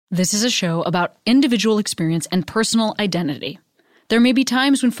This is a show about individual experience and personal identity. There may be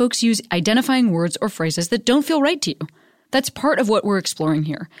times when folks use identifying words or phrases that don't feel right to you. That's part of what we're exploring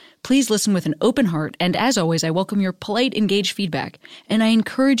here. Please listen with an open heart, and as always, I welcome your polite, engaged feedback, and I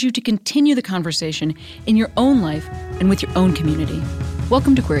encourage you to continue the conversation in your own life and with your own community.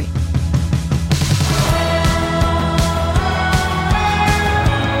 Welcome to Query.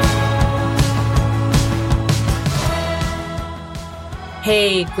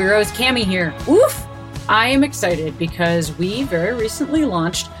 Hey, Queeros, Cammie here. Oof! I am excited because we very recently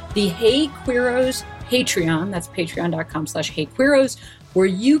launched the Hey Queeros Patreon. That's patreon.com/HeyQueeros, where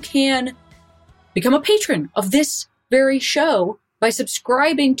you can become a patron of this very show by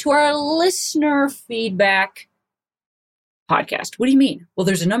subscribing to our listener feedback podcast. What do you mean? Well,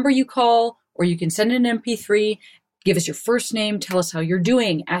 there's a number you call, or you can send an MP3. Give us your first name. Tell us how you're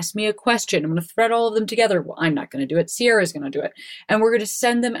doing. Ask me a question. I'm going to thread all of them together. Well, I'm not going to do it. Sierra's going to do it. And we're going to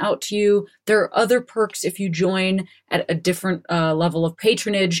send them out to you. There are other perks if you join at a different level of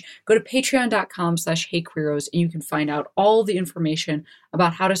patronage. Go to patreon.com/HeyQueeros and you can find out all the information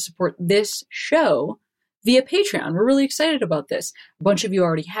about how to support this show via Patreon. We're really excited about this. A bunch of you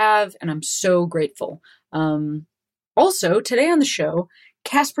already have, and I'm so grateful. Also, today on the show,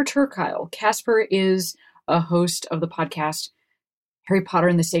 Casper Turkile. Casper is a host of the podcast Harry Potter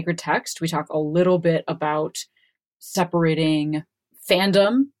and the Sacred Text. We talk a little bit about separating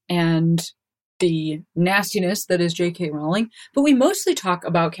fandom and the nastiness that is JK Rowling, but we mostly talk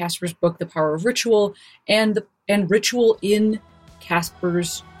about Casper's book, The Power of Ritual, and ritual in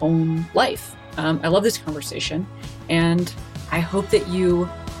Casper's own life. I love this conversation, and I hope that you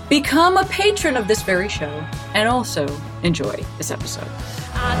become a patron of this very show and also enjoy this episode.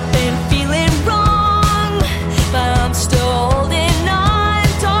 I've been feeling wrong, but I'm still holding on,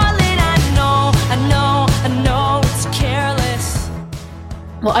 darling. I know it's careless.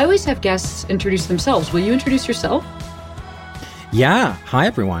 Well, I always have guests introduce themselves. Will you introduce yourself? Yeah. Hi,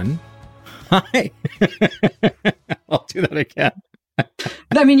 everyone. Hi. I'll do that again.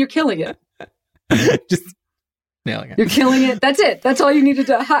 I mean, you're killing it. Just nailing it. You're killing it. That's it. That's all you need to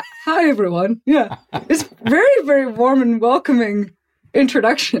do. Hi, everyone. Yeah. It's very, very warm and welcoming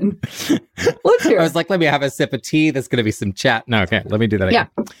introduction. Let's hear it. I was like, let me have a sip of tea. There's going to be some chat. No, okay. Let me do that again.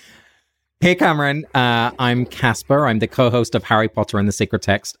 Yeah. Hey, Cameron. I'm Casper. I'm the co-host of Harry Potter and the Sacred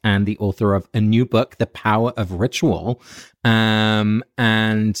Text and the author of a new book, The Power of Ritual. And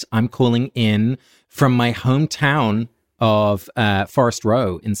I'm calling in from my hometown of Forest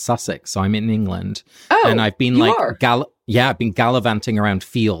Row in Sussex. So I'm in England. Oh, and I've been I've been gallivanting around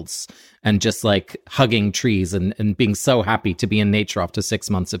fields and just like hugging trees and being so happy to be in nature after 6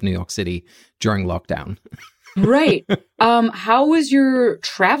 months of New York City during lockdown. Right. How was your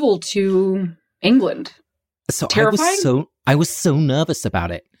travel to England? So Terrifying? I was so nervous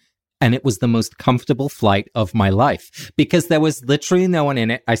about it. And it was the most comfortable flight of my life because there was literally no one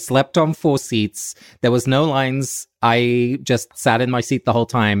in it. I slept on 4 seats. There was no lines. I just sat in my seat the whole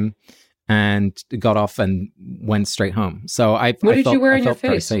time and got off and went straight home. So What did you wear in your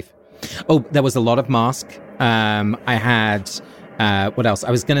face? Safe. Oh, there was a lot of mask. I had, what else? I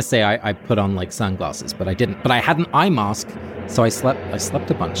was going to say I put on like sunglasses, but I didn't. But I had an eye mask, so I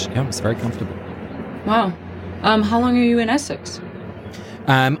slept a bunch. Yeah, it was very comfortable. Wow. How long are you in Essex?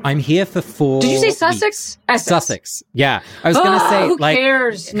 I'm here for 4 Did you say Sussex? weeks. Essex. Sussex. Yeah. I was going to say, who like...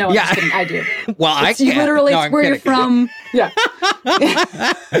 cares? No, I'm Yeah. just kidding. I do. Well, I You can't. literally, No, it's I'm where kidding. you're from. Yeah.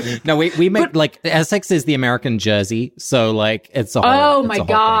 No, we make, like, Essex is the American Jersey, so, like, it's a whole Oh, it's my a whole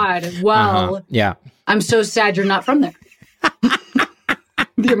God. thing. Well, Yeah. I'm so sad you're not from there.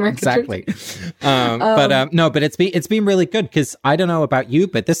 The American Exactly. Church. But it's been really good because I don't know about you,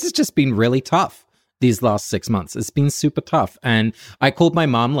 but this has just been really tough these last 6 months. It's been super tough. And I called my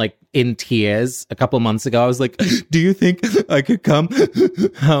mom like in tears a couple months ago. I was like, do you think I could come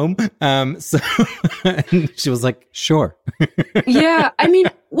home? So and she was like, sure. Yeah. I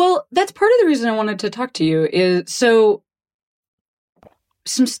mean, well, that's part of the reason I wanted to talk to you is so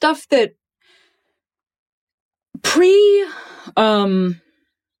some stuff that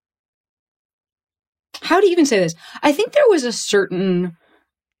how do you even say this? I think there was a certain,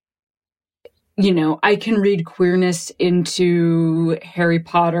 I can read queerness into Harry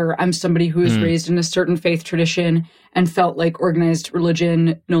Potter. I'm somebody who was raised in a certain faith tradition and felt like organized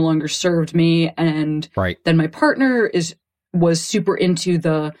religion no longer served me. And then my partner was super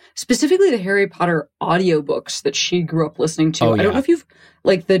into specifically the Harry Potter audiobooks that she grew up listening to. Oh, yeah. I don't know if you've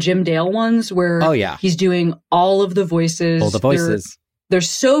like the Jim Dale ones where he's doing all of the voices. All the voices. They're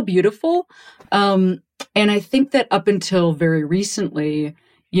so beautiful. And I think that up until very recently,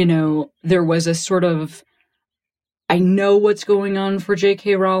 there was a sort of, I know what's going on for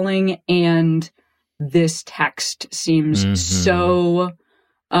JK Rowling, and this text seems so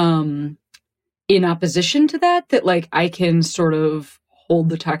in opposition to that like I can sort of hold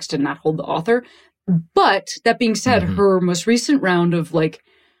the text and not hold the author. But that being said, her most recent round of like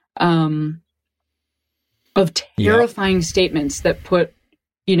of terrifying statements that put,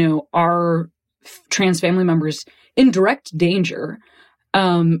 you know, our trans family members in direct danger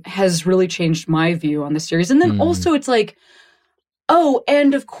has really changed my view on the series. And then also it's like, oh,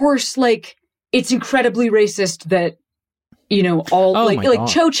 and of course, like, it's incredibly racist that, you know, all like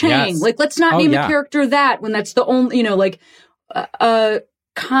Cho Chang, like, let's not name a character that when that's the only, you know, like,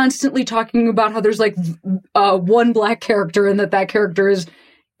 constantly talking about how there's like one black character and that character is,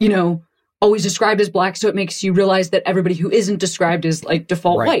 you know, always described as black. So it makes you realize that everybody who isn't described is like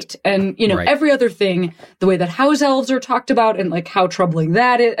default white. And, you know, every other thing, the way that house elves are talked about and like how troubling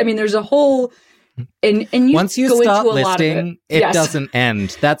that is. I mean, there's a whole, and you once you go start into a listing, lot of it. it doesn't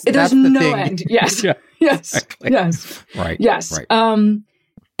end. There's the no thing. End. Yes. Yes. Exactly. Yes. Right. Yes. Right. And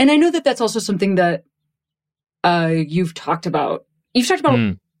I know that that's also something that you've talked about. You've talked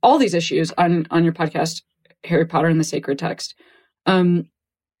about all these issues on your podcast, Harry Potter and the Sacred Text.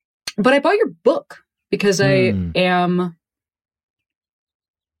 But I bought your book because I am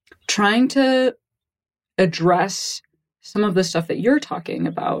trying to address some of the stuff that you're talking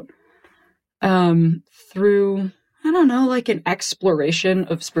about through, I don't know, like an exploration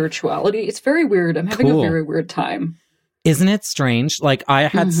of spirituality. It's very weird. I'm having a very weird time. Isn't it strange? Like, I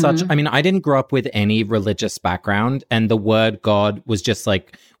had I mean, I didn't grow up with any religious background, and the word God was just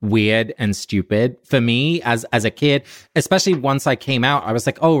like weird and stupid for me as a kid, especially once I came out. I was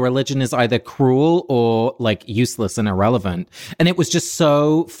like, oh, religion is either cruel or like useless and irrelevant. And it was just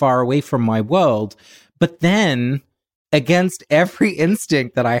so far away from my world. But then, against every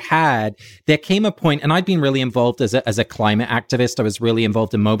instinct that I had, there came a point, and I'd been really involved as a climate activist. I was really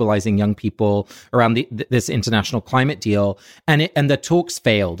involved in mobilizing young people around this international climate deal. And the talks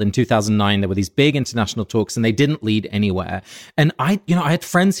failed in 2009. There were these big international talks and they didn't lead anywhere. And I had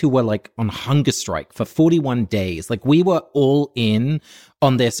friends who were like on hunger strike for 41 days. Like, we were all in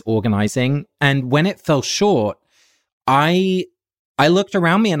on this organizing. And when it fell short, I looked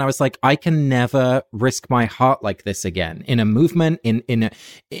around me and I was like, I can never risk my heart like this again in a movement, in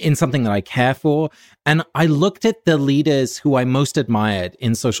something that I care for. And I looked at the leaders who I most admired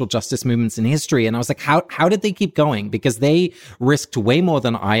in social justice movements in history, and I was like, how did they keep going? Because they risked way more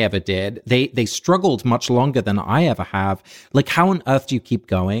than I ever did. They struggled much longer than I ever have. Like, how on earth do you keep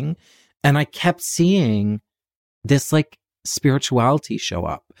going? And I kept seeing this like spirituality show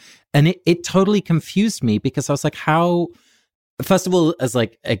up, and it totally confused me because I was like, how? First of all, as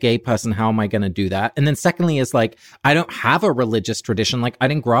like a gay person, how am I going to do that? And then secondly, is like, I don't have a religious tradition. Like, I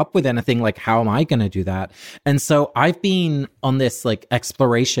didn't grow up with anything. Like, how am I going to do that? And so I've been on this like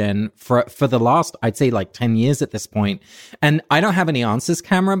exploration for the last, I'd say like 10 years at this point. And I don't have any answers,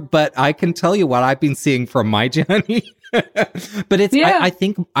 Cameron, but I can tell you what I've been seeing from my journey. But it's,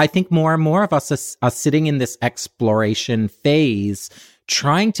 I think more and more of us are sitting in this exploration phase,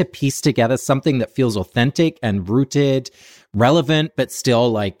 trying to piece together something that feels authentic and rooted, relevant, but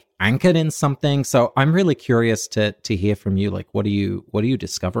still like anchored in something. So I'm really curious to hear from you. Like, what are you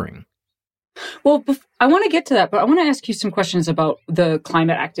discovering? Well, I want to get to that, but I want to ask you some questions about the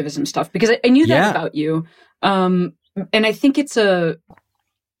climate activism stuff, because I knew that about you. And I think it's an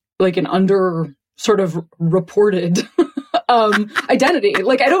under sort of reported identity.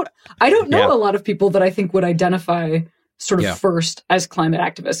 Like, I don't know a lot of people that I think would identify sort of first as climate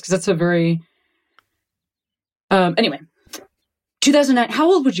activists, because that's a very, anyway, 2009,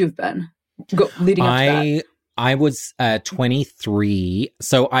 how old would you have been leading up to that? I was 23.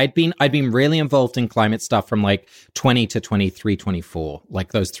 So I'd been really involved in climate stuff from like 20 to 23, 24.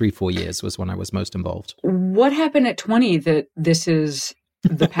 Like those 3-4 years was when I was most involved. What happened at 20 that this is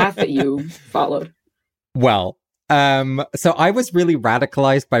the path that you followed? Well, so I was really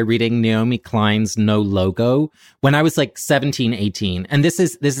radicalized by reading Naomi Klein's No Logo when I was like 17, 18. And this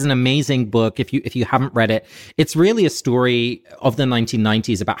is an amazing book. If you haven't read it, it's really a story of the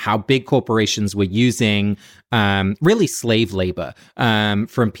 1990s about how big corporations were using really slave labor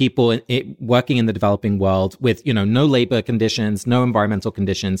from people working in the developing world with, no labor conditions, no environmental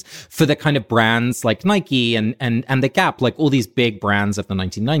conditions for the kind of brands like Nike and the Gap, like all these big brands of the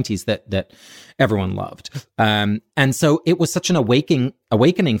 1990s that everyone loved. And so it was such an awakening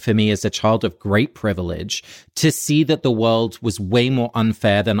awakening for me as a child of great privilege to see that the world was way more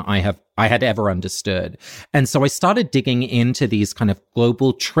unfair than I had ever understood. And so I started digging into these kind of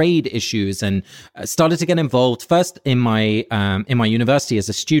global trade issues and started to get involved first in my university as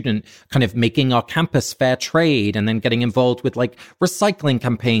a student, kind of making our campus fair trade, and then getting involved with like recycling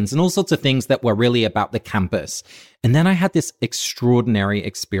campaigns and all sorts of things that were really about the campus. And then I had this extraordinary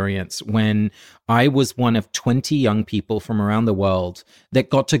experience when I was one of 20 young people from around the world that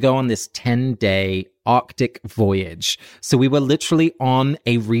got to go on this 10-day Arctic voyage. So we were literally on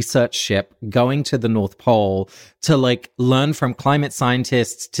a research ship going to the North Pole to like learn from climate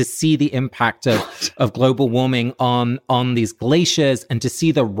scientists, to see the impact of global warming on these glaciers, and to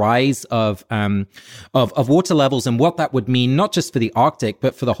see the rise of water levels and what that would mean, not just for the Arctic,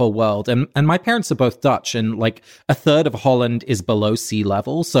 but for the whole world. And my parents are both Dutch, and like a third of Holland is below sea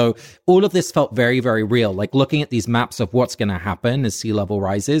level. So all of this felt very, very real. Like looking at these maps of what's going to happen as sea level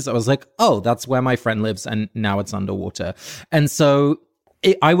rises, I was like, oh, that's where my friend lives, and now it's underwater. And so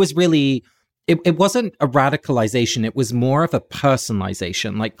I was really, it wasn't a radicalization. It was more of a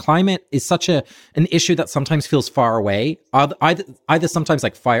personalization. Like climate is such an issue that sometimes feels far away, either sometimes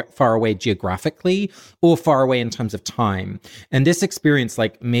like far away geographically or far away in terms of time. And this experience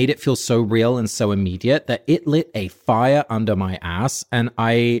like made it feel so real and so immediate that it lit a fire under my ass. And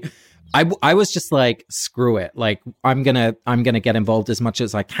I was just like, screw it. Like, I'm gonna get involved as much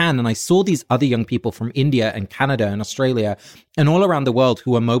as I can. And I saw these other young people from India and Canada and Australia and all around the world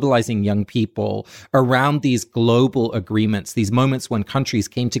who were mobilizing young people around these global agreements, these moments when countries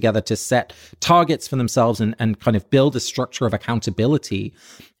came together to set targets for themselves and kind of build a structure of accountability.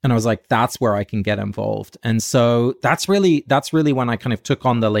 And I was like, that's where I can get involved. And so that's really when I kind of took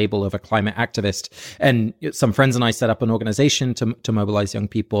on the label of a climate activist. And some friends and I set up an organization to mobilize young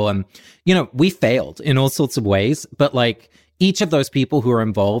people. And, you know, we failed in all sorts of ways, but like each of those people who are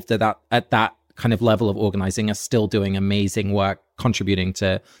involved at that kind of level of organizing are still doing amazing work, contributing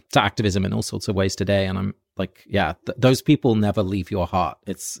to activism in all sorts of ways today. And I'm like, yeah, those people never leave your heart.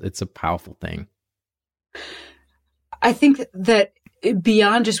 It's a powerful thing. I think that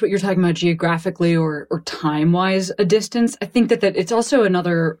beyond just what you're talking about geographically or time-wise, a distance, I think that it's also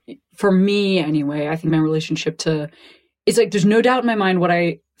another, for me anyway, I think my relationship to, it's like, there's no doubt in my mind what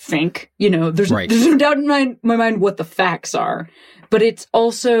I think, you know, there's no doubt in my mind what the facts are, but it's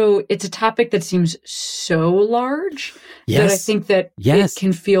also, it's a topic that seems so large that I think that it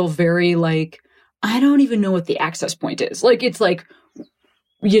can feel very like, I don't even know what the access point is. Like, it's like,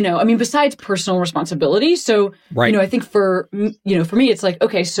 you know, I mean, besides personal responsibility. So, you know, I think for me, it's like,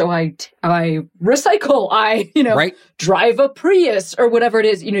 okay, so I recycle, drive a Prius or whatever it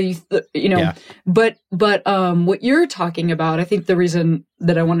is, but what you're talking about, I think the reason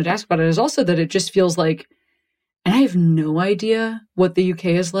that I wanted to ask about it is also that it just feels like, and I have no idea what the UK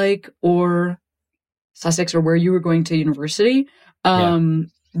is like or Sussex or where you were going to university.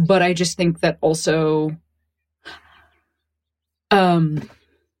 But I just think that also,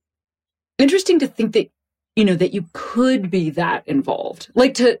 interesting to think that, you know, that you could be that involved,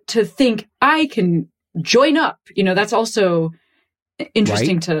 like to think I can join up, you know, that's also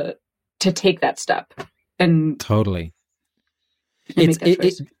interesting to take that step and totally.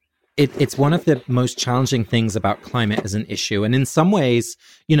 It's one of the most challenging things about climate as an issue. And in some ways,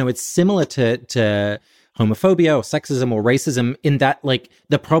 you know, it's similar to homophobia or sexism or racism in that, like,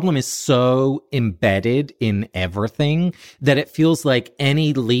 the problem is so embedded in everything that it feels like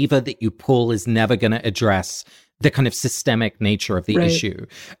any lever that you pull is never going to address the kind of systemic nature of the issue.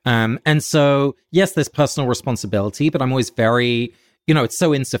 And so, yes, there's personal responsibility, but I'm always very, you know, it's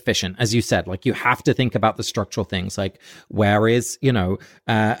so insufficient. As you said, like, you have to think about the structural things, like, where is, you know,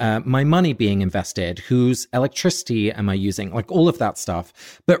 my money being invested? Whose electricity am I using? Like, all of that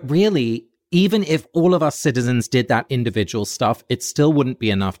stuff. But really, even if all of us citizens did that individual stuff, it still wouldn't be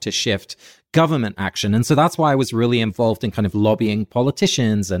enough to shift government action. And so that's why I was really involved in kind of lobbying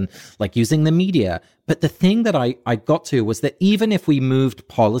politicians and like using the media. But the thing that I got to was that even if we moved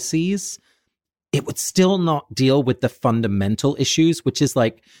policies, it would still not deal with the fundamental issues, which is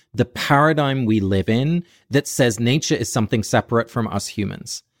like the paradigm we live in that says nature is something separate from us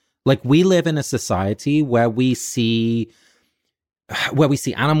humans. Like, we live in a society where we see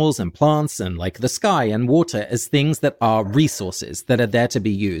animals and plants and like the sky and water as things that are resources that are there to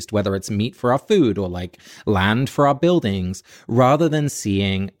be used, whether it's meat for our food or like land for our buildings, rather than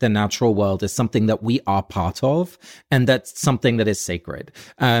seeing the natural world as something that we are part of and that's something that is sacred.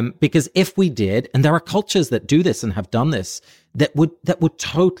 Because if we did, and there are cultures that do this and have done this, that would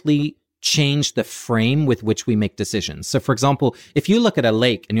totally change the frame with which we make decisions. So for example, if you look at a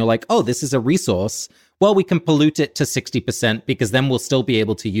lake and you're like, oh, this is a resource, well, we can pollute it to 60% because then we'll still be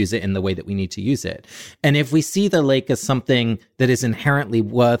able to use it in the way that we need to use it. And if we see the lake as something that is inherently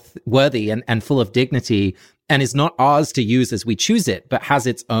worthy and full of dignity and is not ours to use as we choose it, but has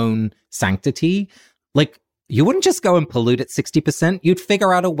its own sanctity, like, you wouldn't just go and pollute it 60%. You'd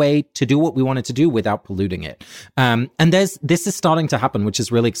figure out a way to do what we wanted to do without polluting it. And this is starting to happen, which is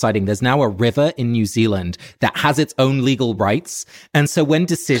really exciting. There's now a river in New Zealand that has its own legal rights. And so when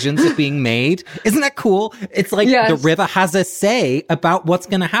decisions are being made, isn't that cool? It's like the river has a say about what's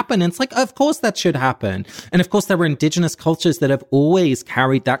going to happen. And it's like, of course that should happen. And of course, there were indigenous cultures that have always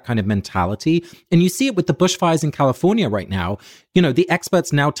carried that kind of mentality. And you see it with the bushfires in California right now. You know, the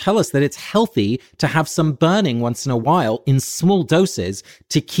experts now tell us that it's healthy to have some burning once in a while in small doses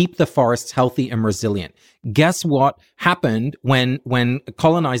to keep the forests healthy and resilient. Guess what happened when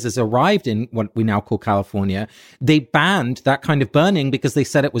colonizers arrived in what we now call California? They banned that kind of burning because they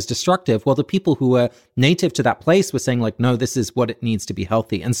said it was destructive. Well, the people who were native to that place were saying like, no, this is what it needs to be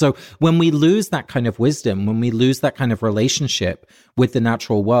healthy. And so when we lose that kind of wisdom, when we lose that kind of relationship with the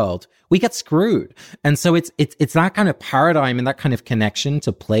natural world, we get screwed. And so it's that kind of paradigm and that kind of connection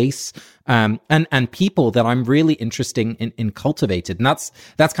to place and people that I'm really interested in cultivated. And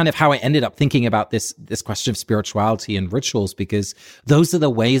that's kind of how I ended up thinking about this question of spirituality and rituals, because those are the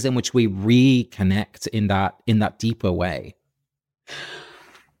ways in which we reconnect in that deeper way.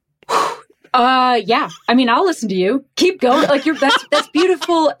 Yeah. I mean, I'll listen to you. Keep going. Like that's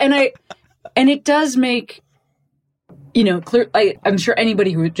beautiful. And it does make, you know, clear. I'm sure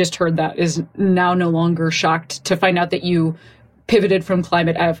anybody who just heard that is now no longer shocked to find out that you pivoted from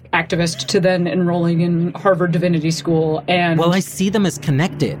climate activist to then enrolling in Harvard Divinity School. And well, I see them as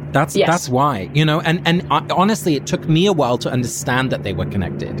connected. That's why, you know, and honestly, it took me a while to understand that they were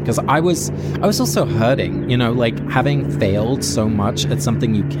connected, because I was also hurting, you know, like having failed so much at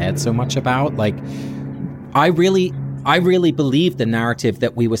something you cared so much about. Like I really believed the narrative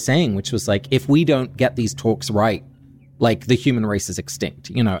that we were saying, which was like, if we don't get these talks right, like the human race is extinct,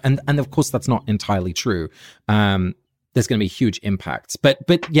 you know, and of course that's not entirely true. There's going to be huge impacts, but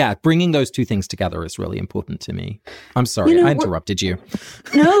yeah, bringing those two things together is really important to me. I'm sorry, I interrupted you.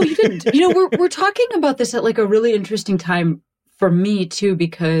 No, you didn't. You know, we're talking about this at like a really interesting time for me too,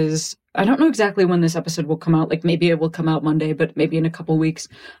 because I don't know exactly when this episode will come out. Like maybe it will come out Monday, but maybe in a couple weeks.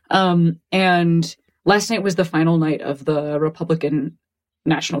 And last night was the final night of the Republican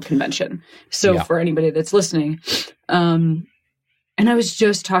National Convention. So for anybody that's listening, and I was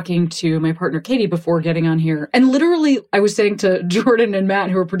just talking to my partner, Katie, before getting on here. And literally, I was saying to Jordan and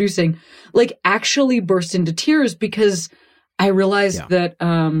Matt, who are producing, like, actually burst into tears because I realized that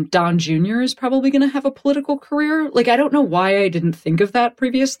Don Jr. is probably going to have a political career. Like, I don't know why I didn't think of that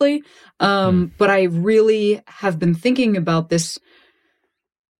previously. But I really have been thinking about this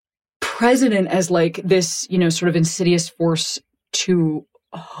president as, like, this, you know, sort of insidious force to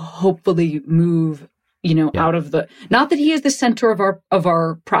hopefully move, you know, out of the, not that he is the center of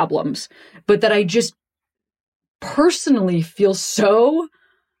our problems, but that I just personally feel so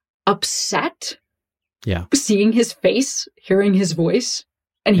upset seeing his face, hearing his voice,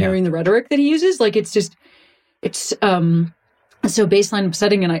 and hearing the rhetoric that he uses. Like, it's so baseline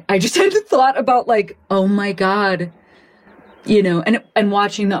upsetting. And I just had the thought about, like, oh my God, you know, and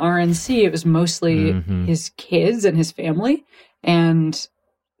watching the RNC, it was mostly his kids and his family, and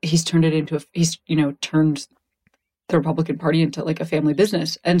he's turned it into turned the Republican Party into like a family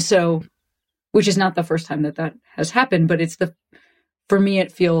business. And so, which is not the first time that has happened, but for me,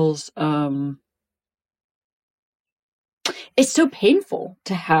 it feels, it's so painful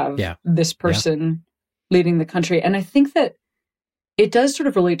to have this person leading the country. And I think that it does sort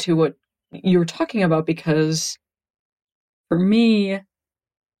of relate to what you were talking about, because for me,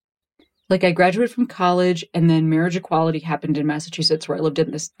 like, I graduated from college, and then marriage equality happened in Massachusetts, where I lived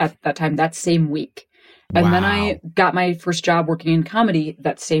at that time, that same week. And then I got my first job working in comedy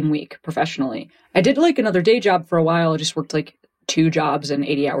that same week professionally. I did like another day job for a while. I just worked like 2 jobs and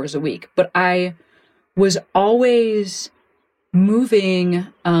 80 hours a week. But I was always moving.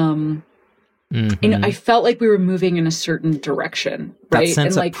 You know, I felt like we were moving in a certain direction, right? That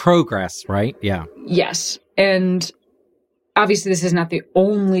sense of progress, right? Yeah. Yes. And obviously, this is not the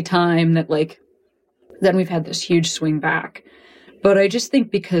only time that, like, then we've had this huge swing back. But I just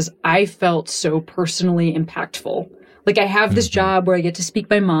think because I felt so personally impactful. Like, I have this job where I get to speak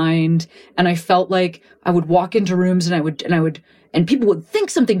my mind, and I felt like I would walk into rooms and people would think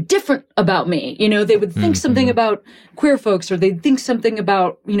something different about me. You know, they would think something about queer folks, or they'd think something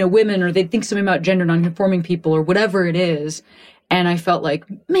about, you know, women, or they'd think something about gender nonconforming people, or whatever it is. And I felt like,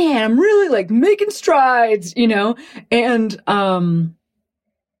 man, I'm really like making strides, you know? And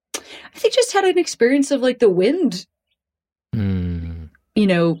I think just had an experience of like the wind, you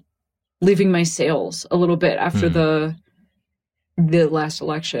know, leaving my sails a little bit after the last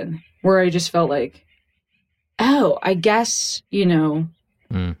election, where I just felt like, oh, I guess, you know,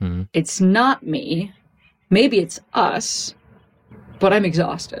 it's not me. Maybe it's us, but I'm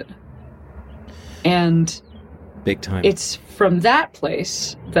exhausted. And big time. It's from that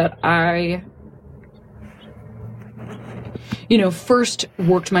place that I, you know, first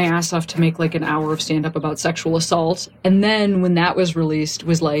worked my ass off to make like an hour of stand-up about sexual assault. And then when that was released,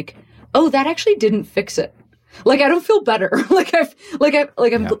 was like, oh, that actually didn't fix it. Like, I don't feel better.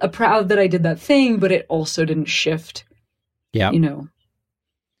 I'm proud that I did that thing, but it also didn't shift, you know,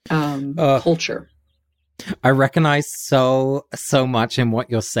 culture. I recognize so much in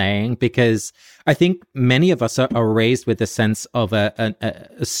what you're saying, because I think many of us are raised with a sense of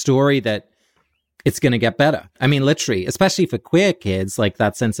a story that it's going to get better. I mean, literally, especially for queer kids, like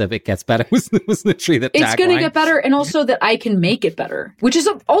that sense of it gets better was literally the tagline. It's going to get better, and also that I can make it better, which is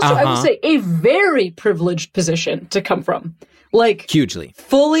also, I would say, a very privileged position to come from. Like, hugely.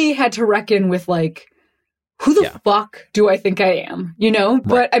 Fully had to reckon with, like, who the fuck do I think I am? You know? Right.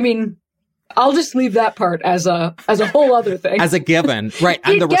 But, I mean, I'll just leave that part as a whole other thing. As a given. Right.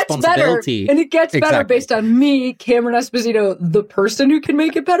 And the responsibility. Better, and it gets better based on me, Cameron Esposito, the person who can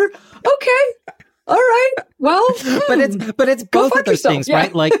make it better. Okay. All right. Well, but it's both of those things,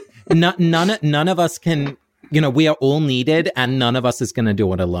 right? Like none of us can, you know, we are all needed, and none of us is going to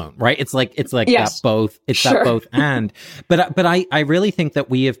do it alone, right? It's like that both. It's that both and. But I really think that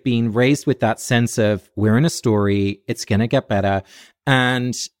we have been raised with that sense of we're in a story, it's going to get better.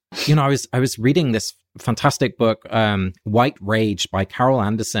 And you know, I was reading this fantastic book, White Rage by Carol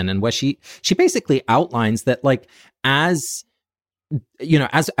Anderson, and where she basically outlines that, like, as you know,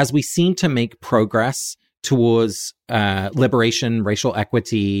 as we seem to make progress towards liberation, racial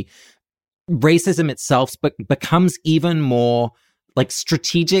equity, racism itself becomes even more like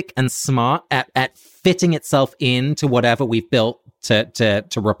strategic and smart at fitting itself into whatever we've built to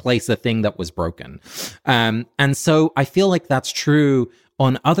replace the thing that was broken. And so I feel like that's true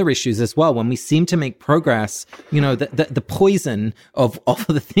on other issues as well. When we seem to make progress, you know, the poison of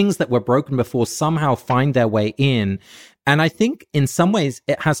the things that were broken before somehow find their way in. And I think in some ways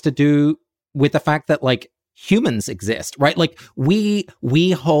it has to do with the fact that, like, humans exist, right? Like we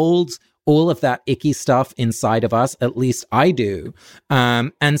hold all of that icky stuff inside of us. At least I do.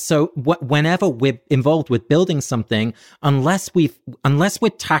 And so whenever we're involved with building something, unless we're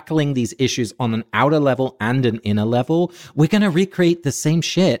tackling these issues on an outer level and an inner level, we're going to recreate the same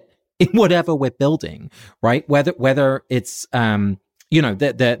shit in whatever we're building, right? Whether it's, you know,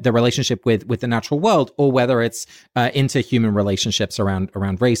 the relationship with the natural world, or whether it's interhuman relationships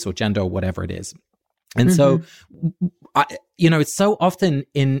around race or gender or whatever it is. And so, you know, it's so often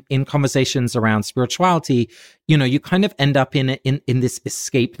in conversations around spirituality, you know, you kind of end up in this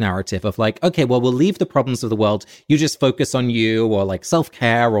escape narrative of like, okay, well, we'll leave the problems of the world. You just focus on you, or like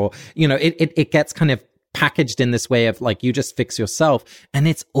self-care, or, you know, it gets kind of packaged in this way of like, you just fix yourself. And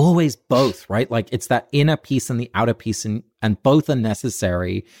it's always both, right? Like it's that inner piece and the outer piece, and both are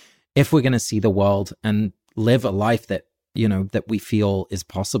necessary if we're going to see the world and live a life that, you know, that we feel is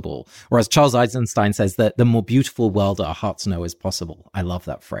possible. Or as Charles Eisenstein says, that the more beautiful world our hearts know is possible. I love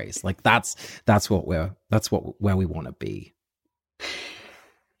that phrase. Like that's where we want to be.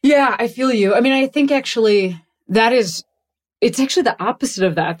 Yeah, I feel you. I mean, I think actually it's actually the opposite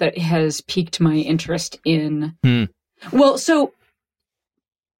of that has piqued my interest in. Well, so,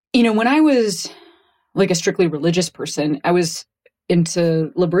 you know, when I was like a strictly religious person, I was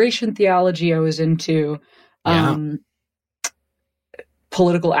into liberation theology. I was into,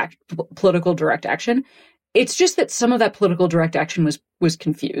 political direct action. It's just that some of that political direct action was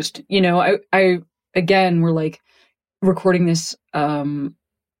confused. You know, I again, we're like recording this the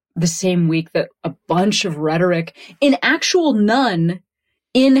same week that a bunch of rhetoric, an actual nun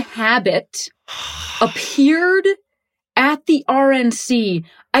in habit, appeared at the RNC.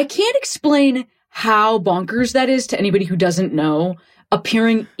 I can't explain how bonkers that is to anybody who doesn't know,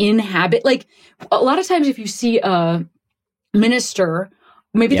 appearing in habit. Like a lot of times if you see a minister,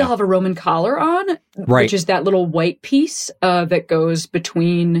 maybe they'll have a Roman collar on, which is that little white piece that goes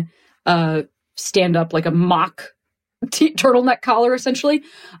between stand up, like a mock turtleneck collar, essentially.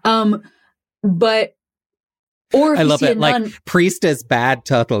 But or if I you love see it. Like priest is bad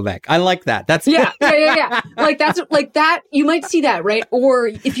turtleneck. I like that. That's yeah. Like that's like that. You might see that, right? Or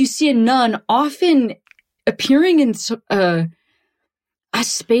if you see a nun often appearing in a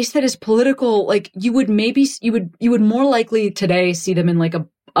space that is political, like you would more likely today see them in like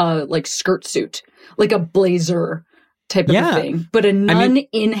a like skirt suit, like a blazer type of a thing. But a nun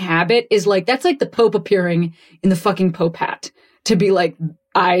in habit is like, that's like the Pope appearing in the fucking Pope hat to be like,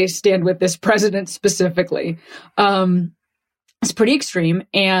 I stand with this president specifically. It's pretty extreme.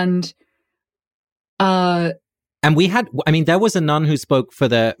 And we had, there was a nun who spoke for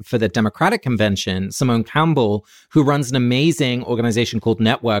the Democratic Convention, Simone Campbell, who runs an amazing organization called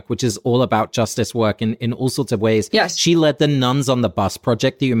Network, which is all about justice work in all sorts of ways. Yes. She led the Nuns on the Bus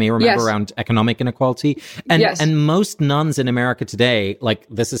project that you may remember around economic inequality. And most nuns in America today, like,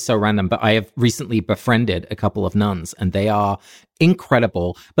 this is so random, but I have recently befriended a couple of nuns and they are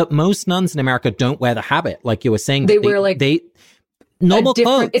incredible. But most nuns in America don't wear the habit. Like you were saying, they wear like normal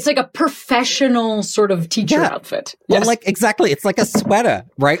clothes. It's like a professional sort of teacher outfit. Yes. Well, like, exactly. It's like a sweater,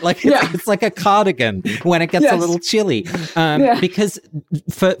 right? Like, it's like a cardigan when it gets a little chilly. Because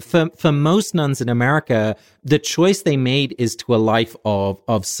for most nuns in America, the choice they made is to a life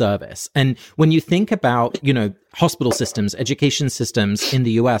of service. And when you think about, hospital systems, education systems in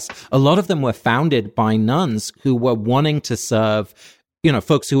the US, a lot of them were founded by nuns who were wanting to serve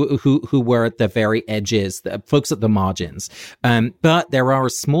folks who were at the very edges, the folks at the margins. But there are a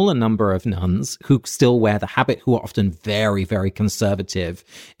smaller number of nuns who still wear the habit, who are often very, very conservative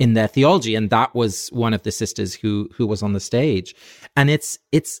in their theology. And that was one of the sisters who was on the stage. And it's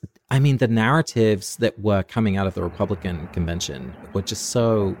the narratives that were coming out of the Republican convention were just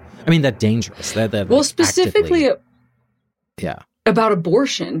so, they're dangerous. They're well, specifically about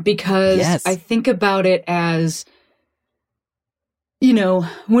abortion, because I think about it as,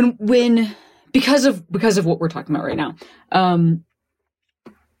 when because of what we're talking about right now, I'm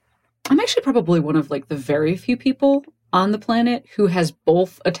actually probably one of like the very few people on the planet who has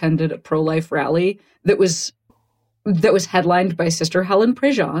both attended a pro-life rally that was headlined by Sister Helen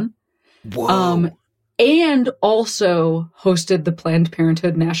Prejean, and also hosted the Planned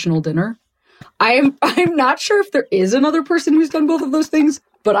Parenthood National Dinner. I'm not sure if there is another person who's done both of those things,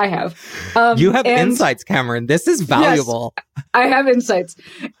 but I have. You have insights, Cameron. This is valuable. Yes, I have insights.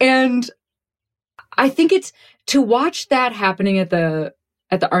 And I think it's to watch that happening at the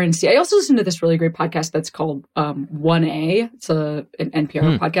RNC. I also listened to this really great podcast that's called 1A. It's an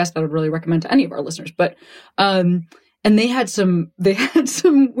NPR podcast that I would really recommend to any of our listeners. But and they had some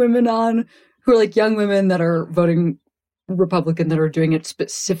women on who are like young women that are voting Republican that are doing it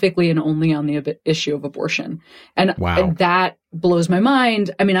specifically and only on the issue of abortion. And that blows my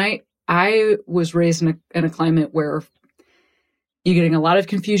mind. I was raised in a climate where you're getting a lot of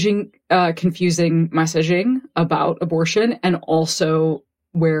confusing messaging about abortion, and also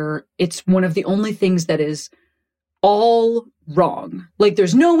where it's one of the only things that is all wrong. Like,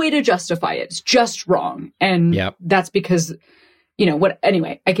 there's no way to justify it. It's just wrong. And that's because,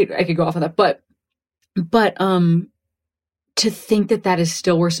 anyway, I could go off on that. But to think that is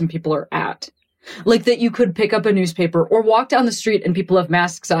still where some people are at. Like, that you could pick up a newspaper or walk down the street and people have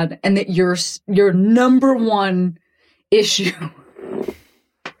masks on, and that your number one issue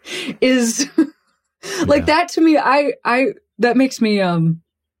is like that. To me, that makes me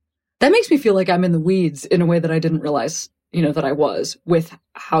feel like I'm in the weeds in a way that I didn't realize, that I was, with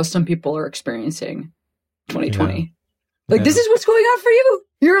how some people are experiencing 2020. This is what's going on for you.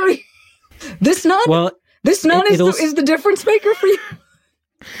 You're this nun. Well, this nun is the difference maker for you.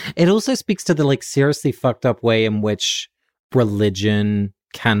 It also speaks to the seriously fucked up way in which religion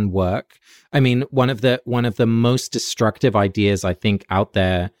can work. One of the most destructive ideas I think out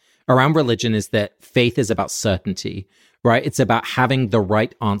there around religion is that faith is about certainty, right? It's about having the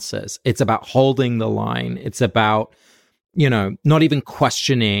right answers. It's about holding the line. It's about, not even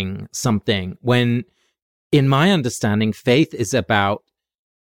questioning something, when in my understanding, faith is about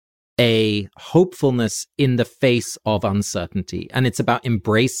a hopefulness in the face of uncertainty. And it's about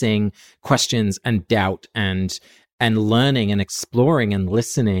embracing questions and doubt and learning and exploring and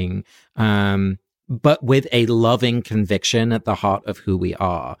listening, but with a loving conviction at the heart of who we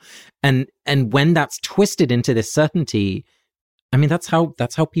are. And when that's twisted into this certainty, that's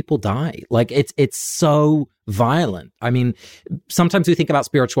how people die. Like, it's so violent. Sometimes we think about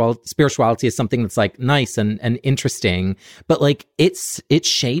spirituality as something that's like nice and interesting, but it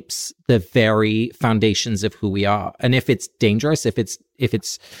shapes the very foundations of who we are. And if it's dangerous, if it's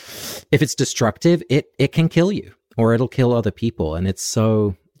destructive, it can kill you, or it'll kill other people. And it's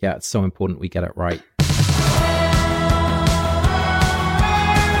so important we get it right.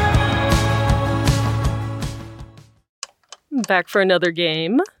 Back for another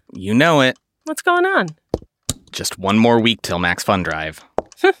game. You know it. What's going on? Just one more week till Max Fun Drive.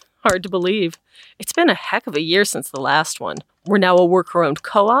 Hard to believe. It's been a heck of a year since the last one. We're now a worker-owned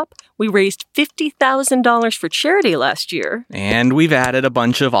co-op. We raised $50,000 for charity last year. And we've added a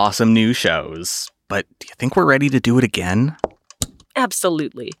bunch of awesome new shows. but do you think we're ready to do it again?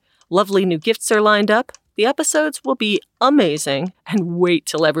 Absolutely. Lovely new gifts are lined up. The episodes will be amazing, and wait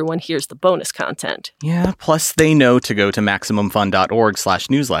till everyone hears the bonus content. Yeah, plus they know to go to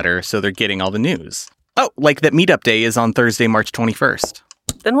MaximumFun.org/newsletter, so they're getting all the news. Oh, like that meetup day is on Thursday, March 21st.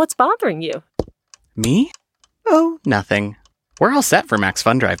 Then what's bothering you? Me? Oh, nothing. We're all set for Max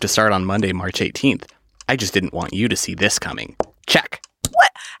Fun Drive to start on Monday, March 18th. I just didn't want you to see this coming. Check.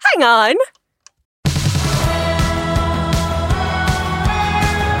 What? Hang on.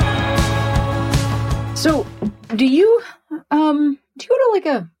 So, do you go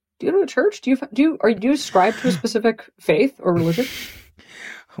to a church? Do you ascribe to a specific faith or religion?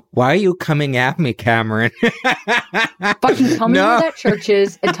 Why are you coming at me, Cameron? Fucking tell me where that church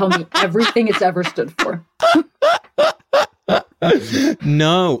is and tell me everything it's ever stood for.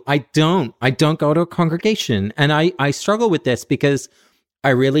 No, I don't. I don't go to a congregation. And I struggle with this because I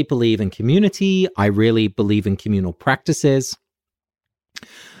really believe in community. I really believe in communal practices.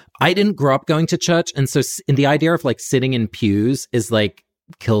 I didn't grow up going to church. And so in the idea of like sitting in pews is like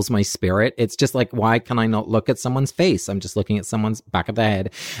kills my spirit. It's just like, why can I not look at someone's face? I'm just looking at someone's back of the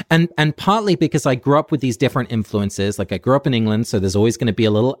head. And partly because I grew up with these different influences. Like I grew up in England, so there's always going to be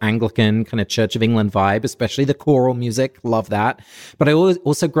a little Anglican kind of Church of England vibe, especially the choral music. Love that. But I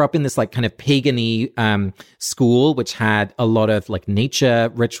also grew up in this like kind of pagan-y school, which had a lot of like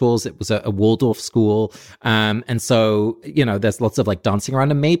nature rituals. It was a Waldorf school. And so, you know, there's lots of like dancing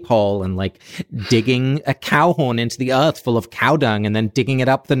around a maypole and like digging a cow horn into the earth full of cow dung and then digging it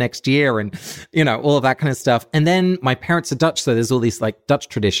up the next year and, you know, all of that kind of stuff. And then my parents are Dutch, so there's all these like Dutch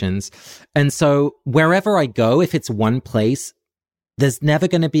traditions. And so wherever I go, if it's one place, there's never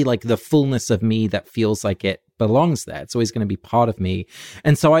going to be like the fullness of me that feels like it belongs there. It's always going to be part of me.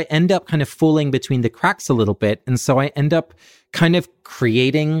 And so I end up kind of falling between the cracks a little bit. And so I end up kind of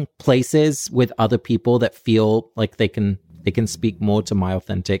creating places with other people that feel like they can speak more to my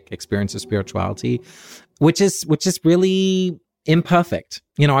authentic experience of spirituality, which is really imperfect.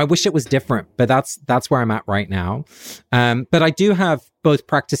 You know, I wish it was different, but that's where I'm at right now. But I do have both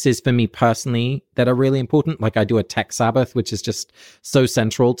practices for me personally that are really important. Like I do a tech Sabbath, which is just so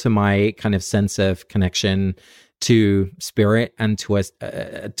central to my kind of sense of connection to spirit and to a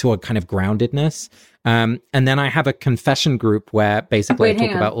kind of groundedness. And then I have a confession group where basically I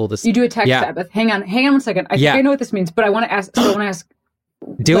talk about all this. You do a tech Sabbath. Hang on 1 second. I think I know what this means, but I want to ask.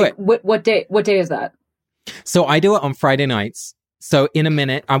 Do like, it. What day is that? So I do it on Friday nights. So in a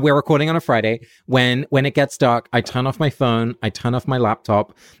minute, we're recording on a Friday. When it gets dark, I turn off my phone, I turn off my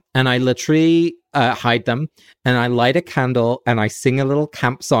laptop, and I literally hide them. And I light a candle and I sing a little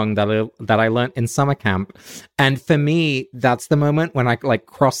camp song that I learned in summer camp. And for me, that's the moment when I like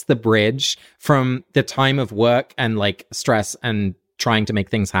cross the bridge from the time of work and like stress and trying to make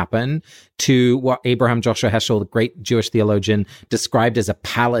things happen to what Abraham Joshua Heschel, the great Jewish theologian, described as a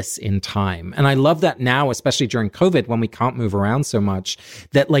palace in time. And I love that now, especially during COVID, when we can't move around so much,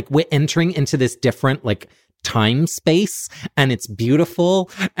 that like we're entering into this different like time space, and it's beautiful,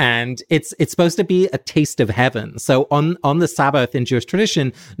 and it's supposed to be a taste of heaven. So on the Sabbath in Jewish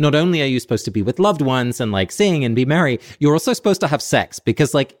tradition, not only are you supposed to be with loved ones and like sing and be merry, you're also supposed to have sex,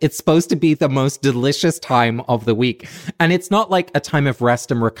 because like it's supposed to be the most delicious time of the week. And it's not like a time of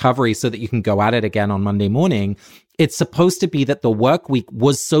rest and recovery so that you can go at it again on Monday morning. It's supposed to be that the work week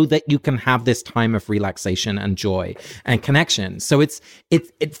was so that you can have this time of relaxation and joy and connection. So it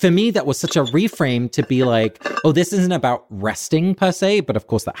for me, that was such a reframe to be like, oh, this isn't about resting per se, but of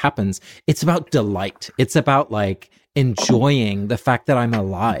course that happens. It's about delight. It's about like enjoying the fact that I'm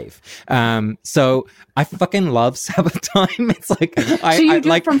alive. So I fucking love Sabbath time. It's like, so you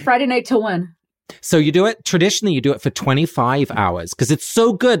do it from Friday night till when? So you do it, traditionally you do it for 25 hours because it's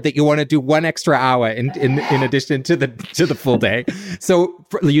so good that you want to do one extra hour in addition to the full day. So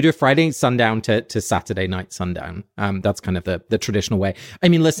you do Friday sundown to Saturday night sundown. That's kind of the traditional way. I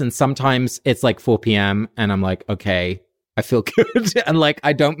mean, listen, sometimes it's like 4 p.m. and I'm like, okay, I feel good. And like,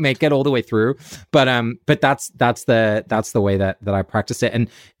 I don't make it all the way through, but that's the way that I practice it. And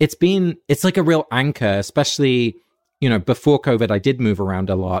it's like a real anchor, especially, you know, before COVID, I did move around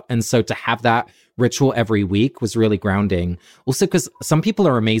a lot. And so to have that ritual every week was really grounding. Also, because some people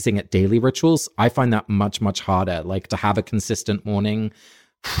are amazing at daily rituals. I find that much, much harder. Like to have a consistent morning,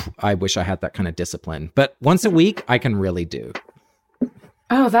 I wish I had that kind of discipline. But once a week, I can really do.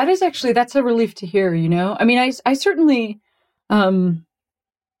 Oh, that's a relief to hear, you know? I mean, I certainly, I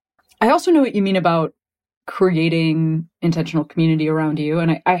also know what you mean about creating intentional community around you.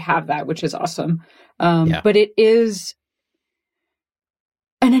 And I have that, which is awesome. But it is,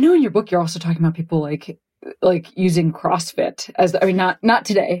 and I know in your book, you're also talking about people like like using CrossFit as, I mean, not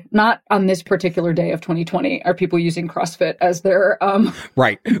today, not on this particular day of 2020 are people using CrossFit as their,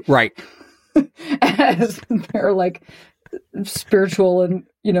 right. as their like spiritual and,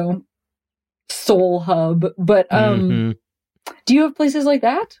 you know, soul hub. But, do you have places like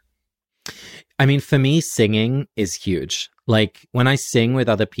that? I mean, for me, singing is huge. Like when I sing with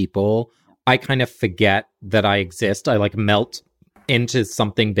other people, I kind of forget that I exist. I like melt into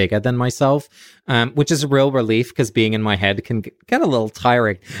something bigger than myself, which is a real relief because being in my head can get a little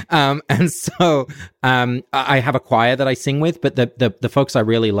tiring. And so I have a choir that I sing with, but the folks I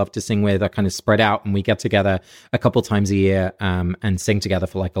really love to sing with are kind of spread out, and we get together a couple times a year and sing together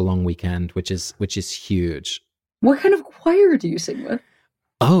for like a long weekend, which is huge. What kind of choir do you sing with?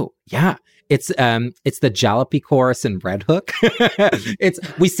 Oh, yeah. It's the Jalopy Chorus in Red Hook.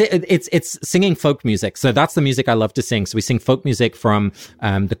 It's singing folk music. So that's the music I love to sing. So we sing folk music from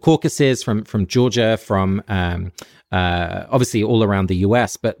the Caucasus, from Georgia, from obviously all around the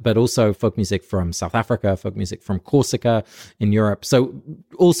US, but also folk music from South Africa, folk music from Corsica in Europe. So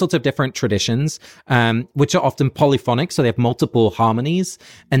all sorts of different traditions, which are often polyphonic. So they have multiple harmonies.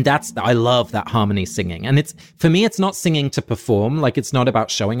 And I love that harmony singing. And for me, it's not singing to perform. Like it's not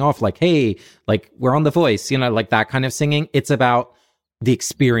about showing off like, hey, like we're on The Voice, you know, like that kind of singing. It's about the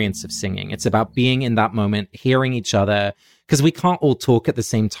experience of singing. It's about being in that moment, hearing each other, because we can't all talk at the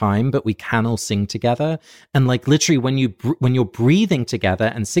same time, but we can all sing together. And like literally when you're breathing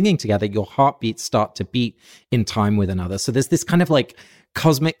together and singing together, your heartbeats start to beat in time with another. So there's this kind of like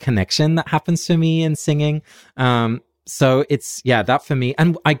cosmic connection that happens for me in singing. So it's, yeah, that for me.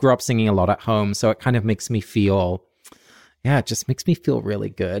 And I grew up singing a lot at home. So it kind of makes me feel, it just makes me feel really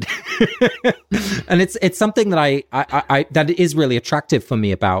good. And it's something that I that is really attractive for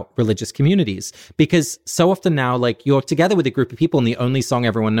me about religious communities, because so often now, like you're together with a group of people and the only song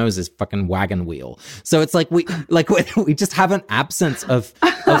everyone knows is fucking Wagon Wheel. So it's like we just have an absence of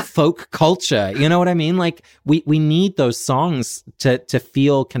folk culture. You know what I mean? Like we need those songs to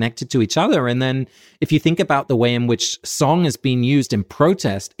feel connected to each other. And then if you think about the way in which song is being used in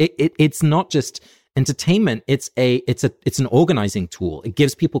protest, it's not just entertainment, it's an organizing tool. It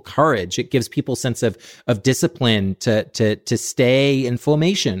gives people courage. It gives people a sense of discipline to stay in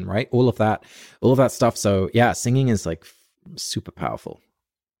formation, right? All of that stuff. So yeah, singing is like super powerful.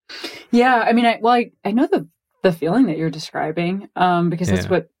 Yeah, I mean, I know the feeling that you're describing, because that's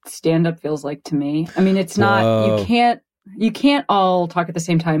what stand-up feels like to me. I mean, it's not, you can't all talk at the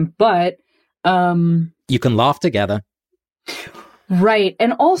same time, but you can laugh together. Right.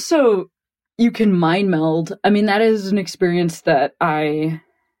 And also you can mind meld. I mean, that is an experience that when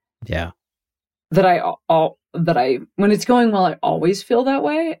it's going well, I always feel that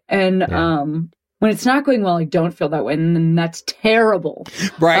way. And when it's not going well, I don't feel that way. And then that's terrible.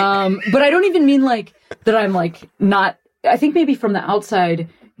 Right. But I don't even mean like that I'm like not, I think maybe from the outside,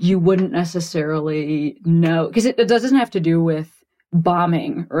 you wouldn't necessarily know, because it doesn't have to do with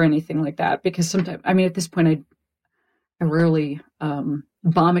bombing or anything like that. Because sometimes, I mean, at this point, I rarely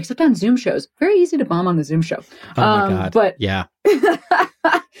bomb except on Zoom shows. Very easy to bomb on the Zoom show. Oh my God. But yeah.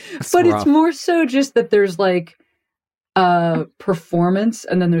 But it's more so just that there's like a performance,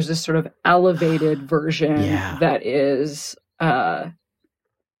 and then there's this sort of elevated version that is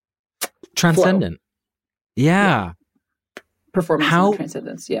transcendent. Yeah. Performance and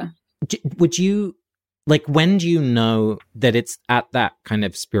transcendence. Yeah. Would you, like, when do you know that it's at that kind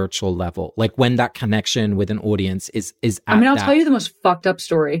of spiritual level? Like when that connection with an audience is at I mean, I'll tell you the most fucked up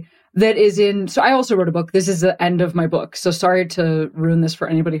story that is so I also wrote a book. This is the end of my book. So sorry to ruin this for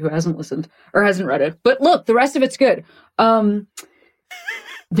anybody who hasn't listened or hasn't read it. But look, the rest of it's good.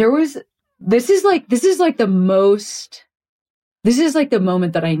 This is like the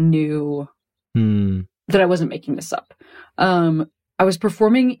moment that I knew that I wasn't making this up. I was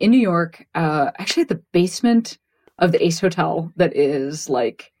performing in New York, actually at the basement of the Ace Hotel that is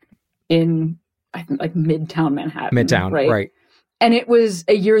like in, I think, like Midtown Manhattan. Midtown, right. And it was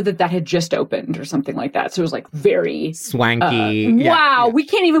a year that had just opened or something like that. So it was like very swanky. Wow, we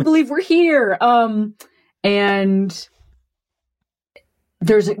can't even believe we're here. And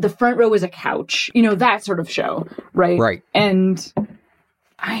the front row is a couch, you know, that sort of show, right? Right. And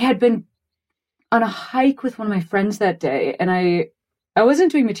I had been on a hike with one of my friends that day, and I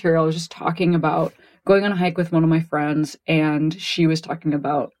wasn't doing material. I was just talking about going on a hike with one of my friends, and she was talking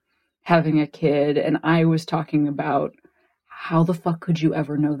about having a kid, and I was talking about how the fuck could you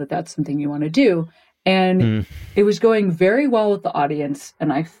ever know that that's something you want to do? And it was going very well with the audience,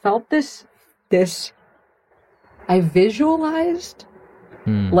 and I felt this I visualized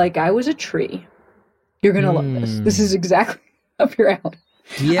like I was a tree. You're going to love this. This is exactly up your alley.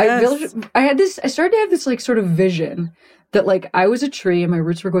 Yes. I started to have this like sort of vision that like I was a tree and my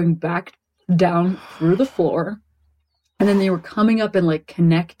roots were going back down through the floor. And then they were coming up and like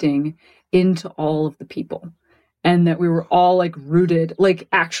connecting into all of the people. And that we were all like rooted, like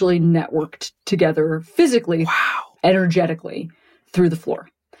actually networked together physically, energetically through the floor.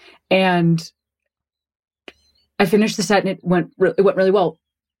 And I finished the set and it went really well.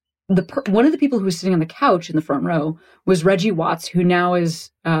 One of the people who was sitting on the couch in the front row was Reggie Watts, who now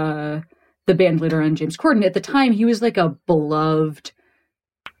is the band leader on James Corden. At the time, he was like a beloved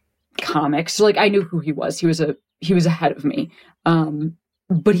comic. So like I knew who he was. He was ahead of me.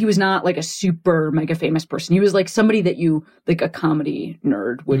 But he was not like a super mega famous person. He was like somebody that you, like a comedy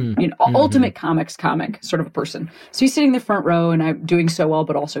nerd would, ultimate comics comic sort of a person. So he's sitting in the front row and I'm doing so well,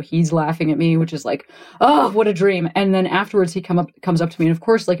 but also he's laughing at me, which is like, oh, what a dream. And then afterwards he comes up to me. And of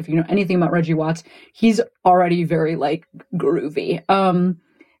course, like if you know anything about Reggie Watts, he's already very like groovy.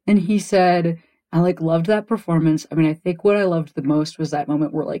 And he said, I like loved that performance. I mean, I think what I loved the most was that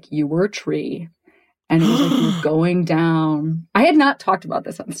moment where like you were a tree. And it was like, you're going down. I had not talked about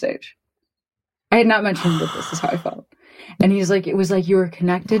this on stage. I had not mentioned that this is how I felt. And he's like, it was like you were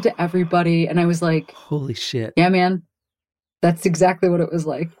connected to everybody. And I was like, holy shit. Yeah, man. That's exactly what it was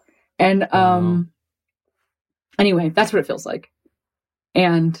like. And anyway, that's what it feels like.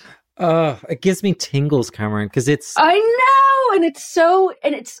 And it gives me tingles, Cameron, because it's I know. And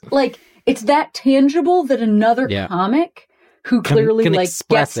it's like it's that tangible that another comic who clearly can like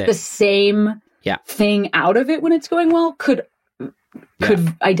gets the same thing out of it when it's going well could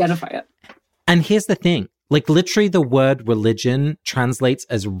identify it. And here's the thing, like literally the word religion translates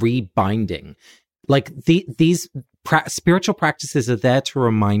as rebinding. Like these spiritual practices are there to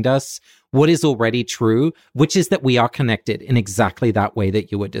remind us what is already true, which is that we are connected in exactly that way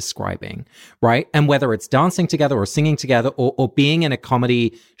that you were describing, right? And whether it's dancing together or singing together or being in a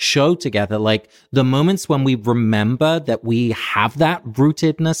comedy show together, like the moments when we remember that we have that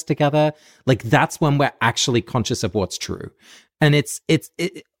rootedness together, like that's when we're actually conscious of what's true. And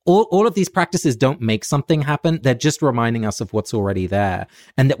all of these practices don't make something happen. They're just reminding us of what's already there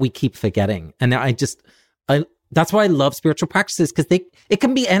and that we keep forgetting. And that's why I love spiritual practices, because it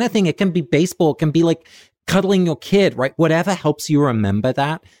can be anything. It can be baseball. It can be like cuddling your kid, right? Whatever helps you remember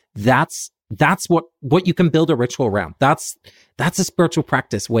that. That's what you can build a ritual around. That's a spiritual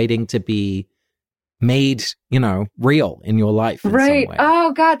practice waiting to be made, real in your life. Right.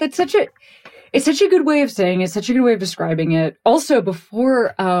 Oh God, it's such a good way of saying it. It's such a good way of describing it. Also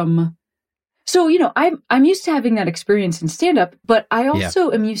before, so, I'm used to having that experience in stand-up, but I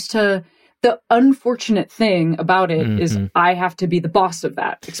also am used to the unfortunate thing about it is I have to be the boss of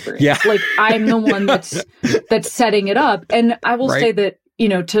that experience. Yeah. Like I'm the one that's setting it up. And I will say that,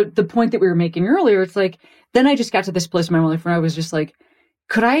 to the point that we were making earlier, it's like, then I just got to this place in my life where I was just like,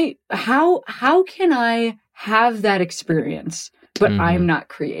 how can I have that experience, but I'm not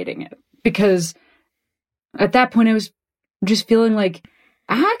creating it? Because at that point I was just feeling like,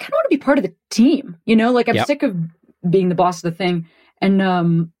 I kind of want to be part of the team, like I'm sick of being the boss of the thing.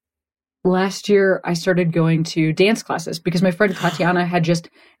 And, last year, I started going to dance classes because my friend Tatiana had just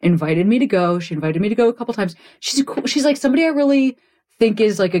invited me to go. She invited me to go a couple times. She's like somebody I really think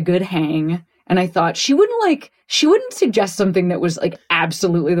is like a good hang. And I thought she wouldn't suggest something that was like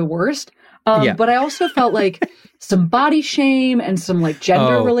absolutely the worst. But I also felt like some body shame and some like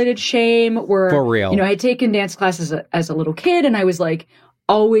gender related shame where, for real. I had taken dance classes as a little kid and I was like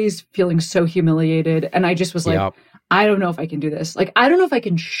always feeling so humiliated. And I just was like, I don't know if I can do this. Like, I don't know if I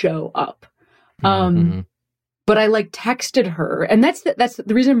can show up. But I like texted her. And that's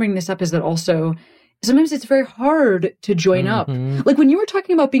the reason I'm bringing this up is that also sometimes it's very hard to join up. Like when you were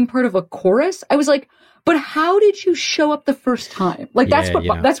talking about being part of a chorus, I was like, but how did you show up the first time? Like that's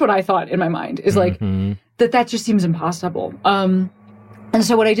what I thought in my mind is like that just seems impossible. And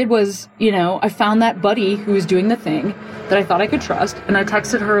so what I did was, I found that buddy who was doing the thing that I thought I could trust. And I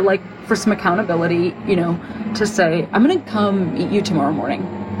texted her like for some accountability, to say, I'm going to come meet you tomorrow morning.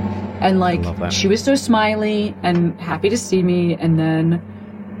 And like, she was so smiley and happy to see me. And then,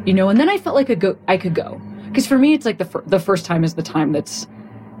 and then I felt like I could go. Because for me, it's like the first time is the time that's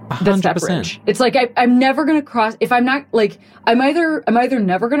that bridge. It's like, I'm never going to cross. If I'm not like, I'm either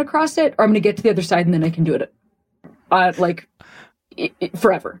never going to cross it or I'm going to get to the other side and then I can do it.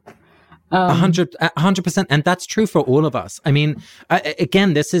 Forever. 100%. And that's true for all of us. I mean,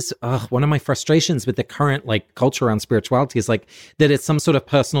 again, this is one of my frustrations with the current like culture around spirituality is like that it's some sort of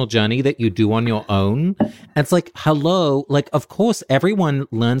personal journey that you do on your own. And it's like, hello, like, of course, everyone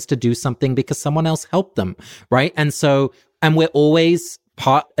learns to do something because someone else helped them. Right. And we're always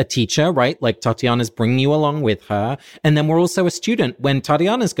part a teacher, right? Like Tatiana's bringing you along with her. And then we're also a student when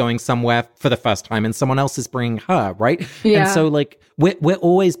Tatiana's going somewhere for the first time and someone else is bringing her, right? Yeah. And so like we're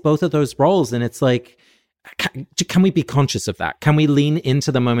always both of those roles. And it's like, can we be conscious of that? Can we lean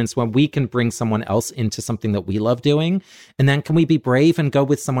into the moments when we can bring someone else into something that we love doing? And then can we be brave and go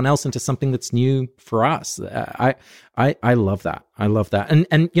with someone else into something that's new for us? I love that. I love that.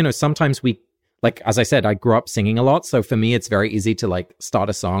 And you know, sometimes we, like, as I said, I grew up singing a lot. So for me, it's very easy to like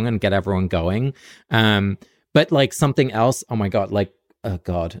start a song and get everyone going. But like something else, oh my God, like, oh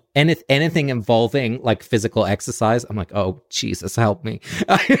God, anything involving like physical exercise, I'm like, oh, Jesus, help me.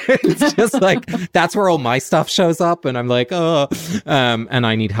 It's just like, that's where all my stuff shows up. And I'm like, oh, and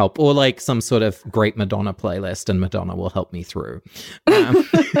I need help. Or like some sort of great Madonna playlist and Madonna will help me through.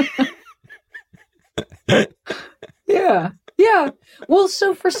 Yeah. Yeah. Well,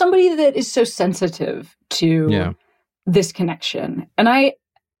 so for somebody that is so sensitive to this connection, and I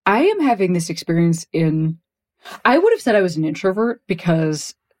am having this experience I would have said I was an introvert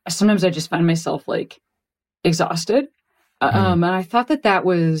because sometimes I just find myself like exhausted. And I thought that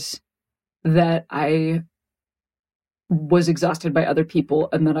I was exhausted by other people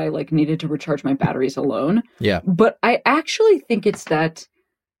and that I like needed to recharge my batteries alone. Yeah. But I actually think it's that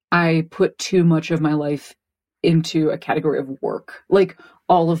I put too much of my life into a category of work. Like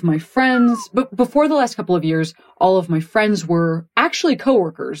all of my friends, but before the last couple of years, all of my friends were actually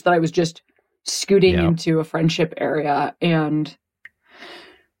coworkers that I was just scooting into a friendship area, and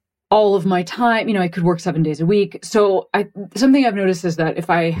all of my time, you know, I could work 7 days a week. So something I've noticed is that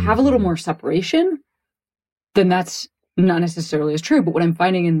if I have a little more separation, then that's not necessarily as true. But what I'm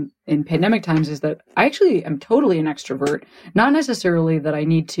finding in pandemic times is that I actually am totally an extrovert. Not necessarily that I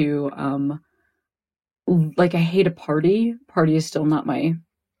need to, like I hate a party. Party is still not my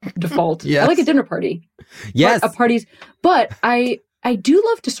default. Yes. I like a dinner party. Yes. But I do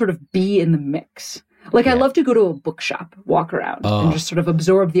love to sort of be in the mix. Like I love to go to a bookshop, walk around, and just sort of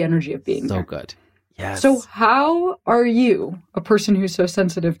absorb the energy of being there. So good. Yes. So how are you, a person who's so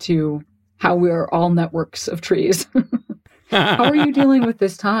sensitive to how we're all networks of trees? How are you dealing with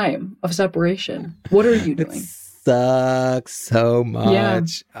this time of separation? What are you doing? It sucks so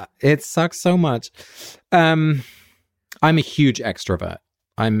much. Yeah. It sucks so much. I'm a huge extrovert.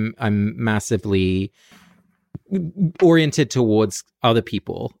 I'm massively oriented towards other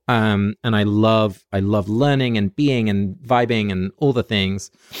people. And I love learning and being and vibing and all the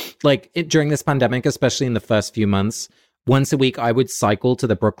things. Like during this pandemic, especially in the first few months, once a week I would cycle to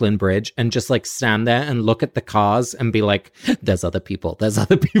the Brooklyn Bridge and just like stand there and look at the cars and be like, there's other people.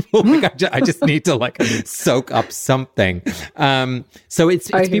 Like I just need to like soak up something. So it's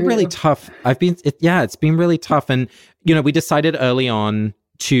been really tough. It's been really tough. And, you know, we decided early on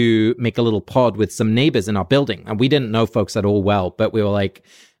to make a little pod with some neighbors in our building. And we didn't know folks at all well, but we were like,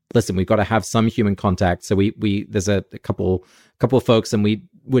 listen, we've got to have some human contact. So we there's a couple of folks, and we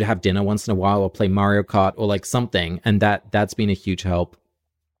would have dinner once in a while or play Mario Kart or like something. And that's been a huge help.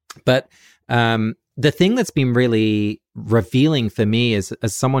 But the thing that's been really revealing for me is,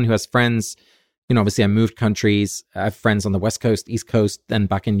 as someone who has friends, you know, obviously I moved countries, I have friends on the West Coast, East Coast, then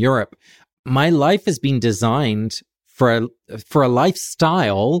back in Europe. My life has been designed for a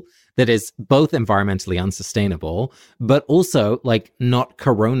lifestyle that is both environmentally unsustainable, but also like not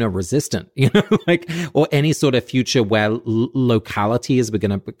corona resistant, you know, like, or any sort of future where locality is going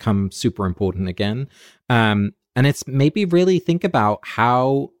to become super important again. And it's maybe really think about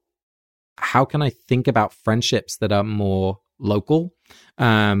how can I think about friendships that are more local,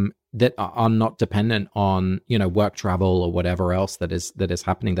 that are not dependent on, you know, work travel or whatever else that is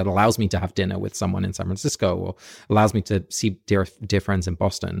happening, that allows me to have dinner with someone in San Francisco or allows me to see dear friends in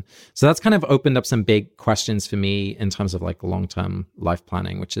Boston. So that's kind of opened up some big questions for me in terms of like long-term life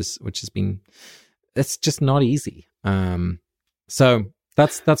planning, which has been, it's just not easy. So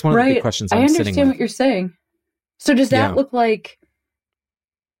that's one of the big questions I'm sitting with. I understand what you're saying. So does that look like,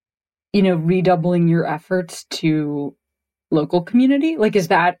 you know, redoubling your efforts to local community? Like, is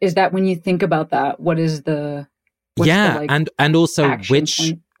that when you think about that, what's the like, and also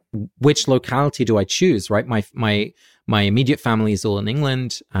which locality do I choose, right? My immediate family is all in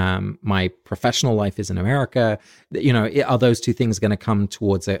England. My professional life is in America. You know, are those two things going to come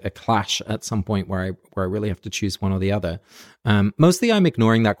towards a clash at some point where I really have to choose one or the other? Mostly I'm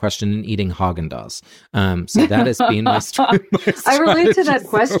ignoring that question and eating Haagen-Dazs. So that has been my I relate to that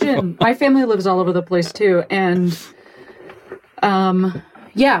question. My family lives all over the place too. And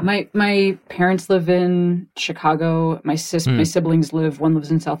my parents live in Chicago. My siblings one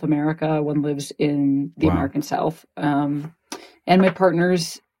lives in South America, one lives in the American South. And my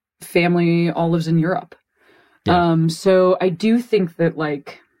partner's family all lives in Europe. Yeah. So I do think that,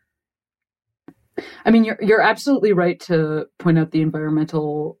 like, I mean, you're absolutely right to point out the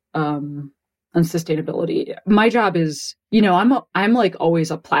environmental unsustainability. My job is, I'm like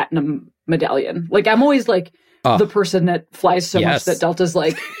always a platinum medallion. Like, I'm always like the person that flies so much that Delta's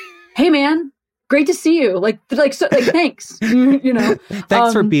like, hey man, great to see you. Like thanks.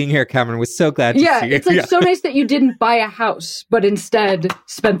 Thanks for being here, Cameron. We're so glad to see you. It's like so nice that you didn't buy a house, but instead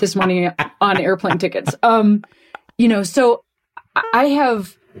spent this money on airplane tickets. So I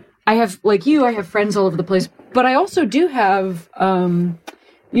have like you, I have friends all over the place, but I also do have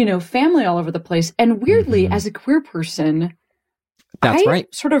family all over the place. And weirdly, as a queer person, I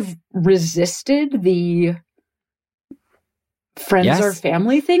sort of resisted the friends or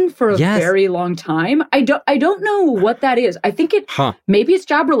family thing for a very long time. I don't know what that is. I think maybe it's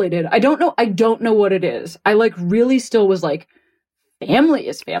job related. I don't know what it is. I like really still was like, family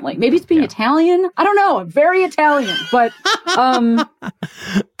is family. Maybe it's being Italian. I don't know. I'm very Italian, but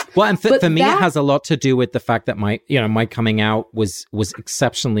well, and for me, it has a lot to do with the fact that my coming out was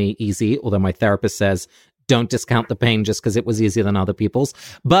exceptionally easy. Although my therapist says, don't discount the pain just because it was easier than other people's.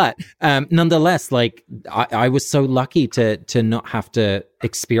 But nonetheless, like I was so lucky to not have to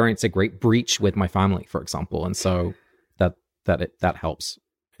experience a great breach with my family, for example, and so that helps.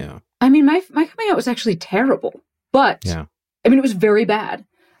 Yeah. I mean, my coming out was actually terrible, but I mean, it was very bad.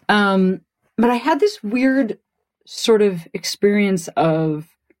 But I had this weird sort of experience of,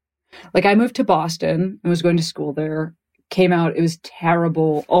 like, I moved to Boston and was going to school there. Came out, it was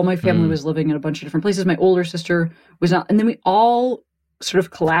terrible. All my family was living in a bunch of different places. My older sister was not, and then we all sort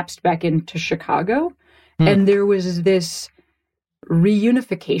of collapsed back into Chicago. And there was this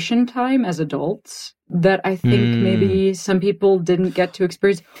reunification time as adults that I think maybe some people didn't get to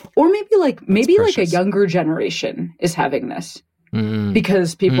experience, or maybe like a younger generation is having this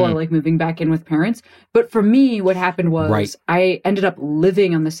because people are like moving back in with parents. But for me, what happened was I ended up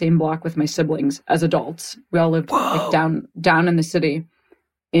living on the same block with my siblings as adults. We all lived like down in the city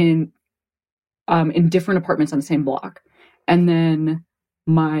in different apartments on the same block. And then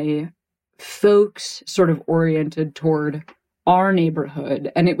my folks sort of oriented toward our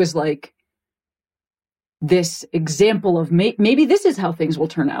neighborhood. And it was like this example of maybe this is how things will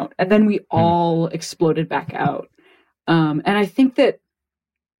turn out. And then we all exploded back out. And I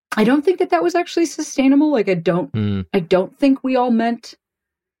don't think that was actually sustainable. Like, I don't think we all meant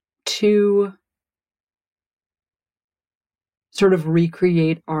to sort of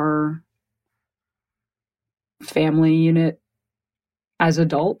recreate our family unit as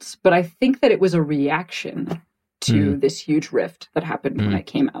adults, but I think that it was a reaction to this huge rift that happened when I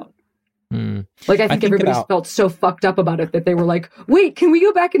came out. Like, I think everybody felt so fucked up about it that they were like, wait, can we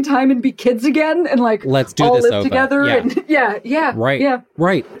go back in time and be kids again? And like, let's do all this live over. together.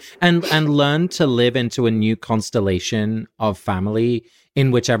 Right. And learn to live into a new constellation of family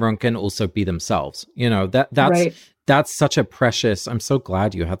in which everyone can also be themselves. That's such a precious, I'm so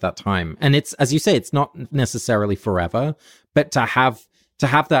glad you had that time. And it's, as you say, it's not necessarily forever, but to have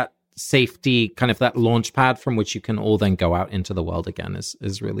that safety, kind of that launch pad from which you can all then go out into the world again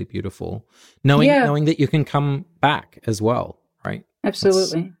is really beautiful. Knowing that you can come back as well, right?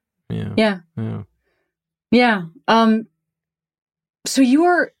 Absolutely. Yeah. So you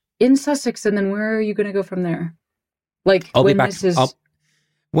are in Sussex, and then where are you going to go from there? Like, I'll when be back, this is...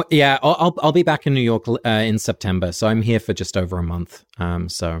 I'll be back in New York in September. So I'm here for just over a month.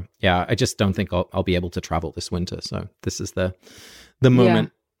 So yeah, I just don't think I'll be able to travel this winter. So this is the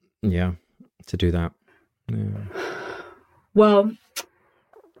moment. Yeah, to do that. Yeah. Well,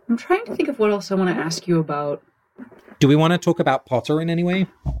 I'm trying to think of what else I want to ask you about. Do we want to talk about Potter in any way?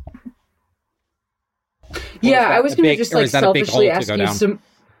 Yeah, I was going to just like selfishly ask you some.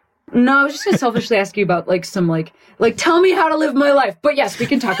 No, I was just going to selfishly ask you about like some like tell me how to live my life. But yes, we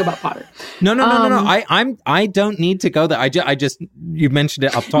can talk about Potter. No. I don't need to go there. I just you mentioned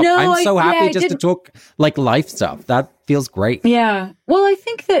it up top. No, I'm so happy to talk like life stuff. That feels great. Yeah. Well, I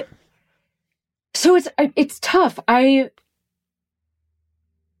think that. So it's tough. I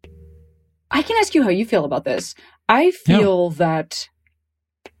can ask you how you feel about this. I feel that.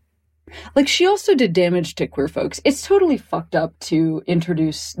 Like, she also did damage to queer folks. It's totally fucked up to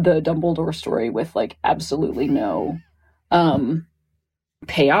introduce the Dumbledore story with, like, absolutely no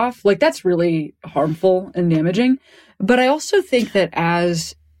payoff. Like, that's really harmful and damaging. But I also think that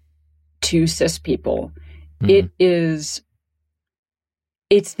as two cis people, it's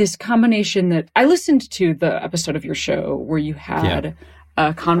this combination that... I listened to the episode of your show where you had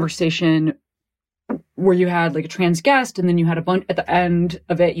a conversation... where you had like a trans guest, and then you had a bunch at the end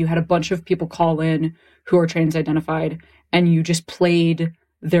of it, you had a bunch of people call in who are trans identified, and you just played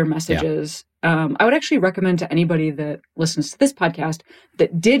their messages I would actually recommend to anybody that listens to this podcast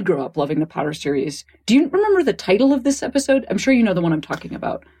that did grow up loving the Potter series. Do you remember the title of this episode? I'm sure you know the one I'm talking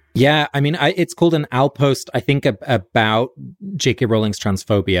about. Yeah, I mean, it's called an outpost, I think, about JK Rowling's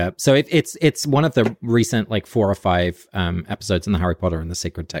transphobia. So it's one of the recent, like, 4 or 5 episodes in the Harry Potter and the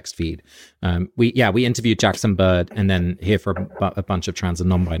Sacred Text feed. We interviewed Jackson Bird, and then here for a bunch of trans and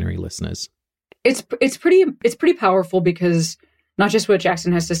non-binary listeners. It's pretty powerful because not just what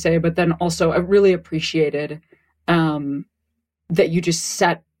Jackson has to say, but then also I really appreciated that you just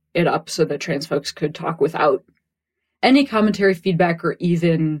set it up so that trans folks could talk without any commentary, feedback, or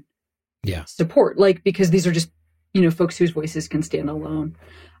even support, like, because these are just, folks whose voices can stand alone.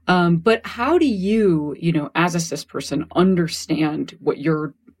 But how do you, as a cis person, understand what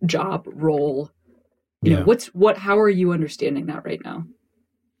your job role, how are you understanding that right now?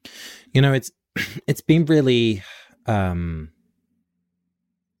 It's been really,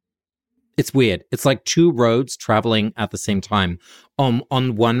 it's weird. It's like 2 roads traveling at the same time.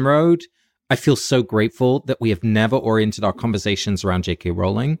 On one road, I feel so grateful that we have never oriented our conversations around JK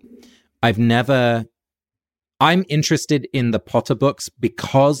Rowling. I'm interested in the Potter books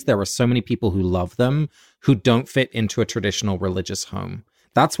because there are so many people who love them who don't fit into a traditional religious home.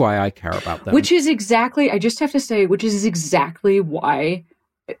 That's why I care about them. Which is exactly why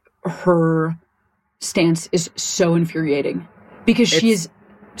her stance is so infuriating. Because she is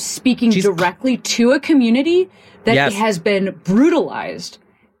speaking directly to a community that has been brutalized,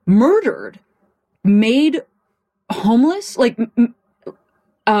 murdered, made homeless,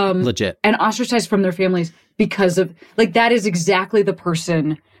 legit, and ostracized from their families because of, that is exactly the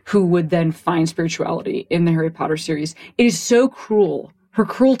person who would then find spirituality in the Harry Potter series. It is so cruel. Her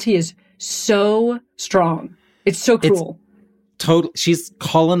cruelty is so strong. It's so cruel. She's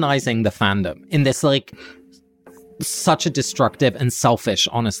colonizing the fandom in this, such a destructive and selfish,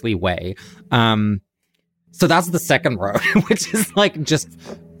 honestly, way. So that's the second road, which is just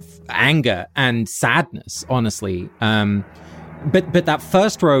anger and sadness, honestly. But that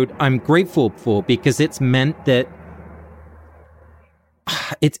first road I'm grateful for because it's meant that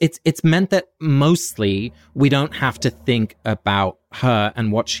it's meant that mostly we don't have to think about her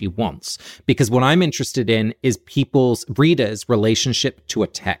and what she wants, because what I'm interested in is people's readers' relationship to a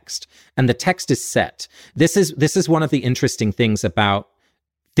text, and the text is set. This is one of the interesting things about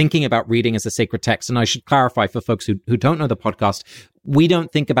thinking about reading as a sacred text. And I should clarify for folks who don't know the podcast, we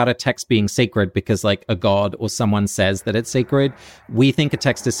don't think about a text being sacred because a god or someone says that it's sacred. We think a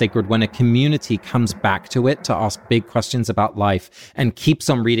text is sacred when a community comes back to it to ask big questions about life and keeps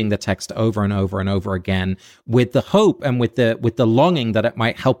on reading the text over and over and over again with the hope and with the longing that it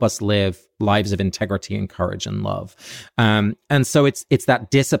might help us live lives of integrity and courage and love. And so it's that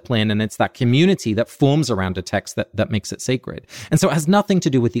discipline and it's that community that forms around a text that makes it sacred. And so it has nothing to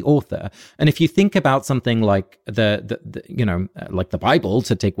do with the author. And if you think about something like the Bible,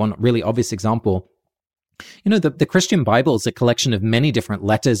 to take one really obvious example, the Christian Bible is a collection of many different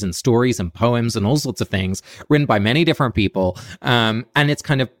letters and stories and poems and all sorts of things written by many different people. And it's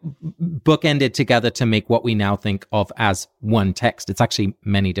kind of bookended together to make what we now think of as one text. It's actually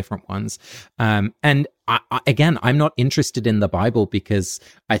many different ones. And I'm not interested in the Bible because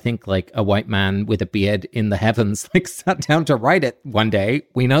I think a white man with a beard in the heavens sat down to write it one day.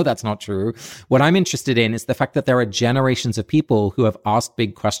 We know that's not true. What I'm interested in is the fact that there are generations of people who have asked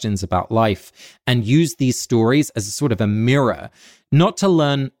big questions about life and used these stories as a sort of a mirror, not to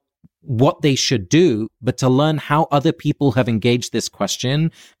learn what they should do, but to learn how other people have engaged this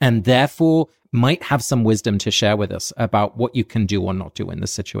question and therefore might have some wisdom to share with us about what you can do or not do in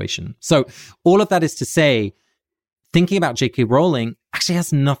this situation. So all of that is to say, thinking about JK Rowling actually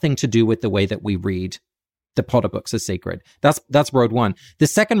has nothing to do with the way that we read the Potter books as sacred. That's road one. The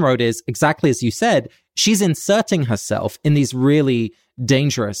second road is, exactly as you said, she's inserting herself in these really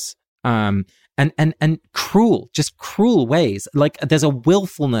dangerous and cruel ways. There's a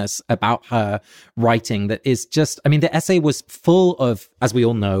willfulness about her writing that is just, the essay was full of, as we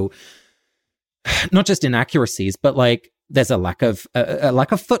all know, not just inaccuracies, but there's a lack of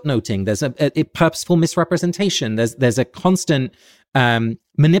footnoting. There's a purposeful misrepresentation. There's a constant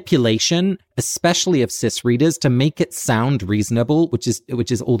manipulation, especially of cis readers, to make it sound reasonable, which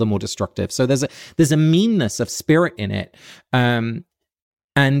is all the more destructive. So there's a meanness of spirit in it. And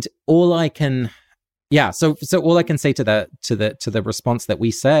all I can, so all I can say to the response that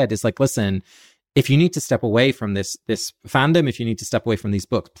we said is listen, if you need to step away from this fandom, if you need to step away from these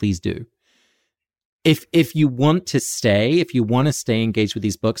books, please do. If you want to stay engaged with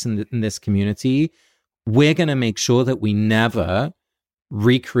these books in this community, we're going to make sure that we never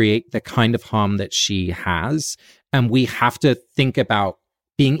recreate the kind of harm that she has. And we have to think about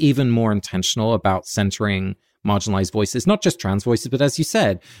being even more intentional about centering marginalized voices, not just trans voices, but as you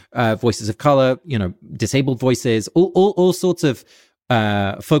said, voices of color, disabled voices, all sorts of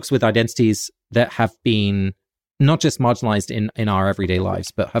folks with identities that have been not just marginalized in our everyday lives,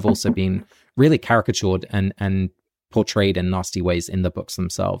 but have also been really caricatured and portrayed in nasty ways in the books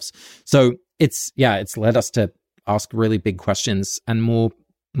themselves. So it's led us to ask really big questions and more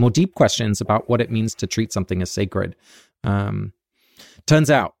deep questions about what it means to treat something as sacred.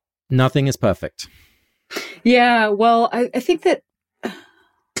 Turns out nothing is perfect. Yeah, well, I think that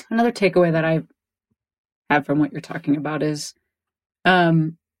another takeaway that I have from what you're talking about is,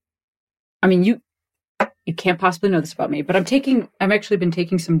 you can't possibly know this about me, but I've actually been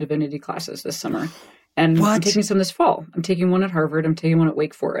taking some divinity classes this summer, and I'm taking some this fall. I'm taking one at Harvard. I'm taking one at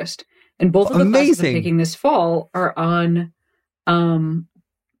Wake Forest, and both of the classes I'm taking this fall are on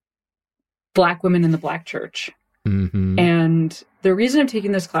Black women in the Black church. Mm-hmm. And the reason I'm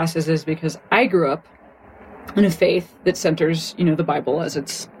taking those classes is because I grew up in a faith that centers, the Bible as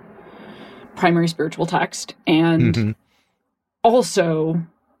its primary spiritual text, and also,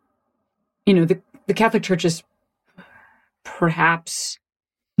 the Catholic Church is perhaps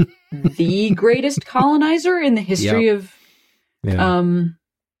the greatest colonizer in the history of, in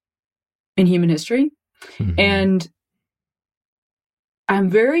human history. Mm-hmm. And I'm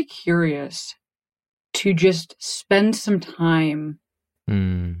very curious to just spend some time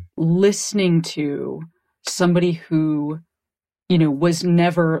listening to somebody who, was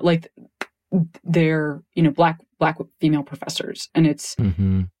never like their, black female professors.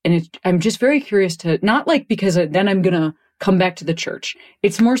 And I'm just very curious to, not like because then I'm going to come back to the church.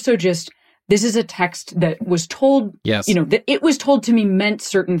 It's more so just, this is a text that was told, that it was told to me meant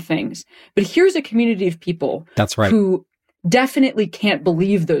certain things. But here's a community of people that's right, who definitely can't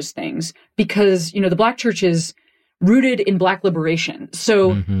believe those things because, the Black church is rooted in Black liberation.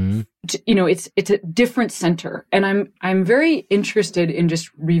 So, it's a different center. And I'm very interested in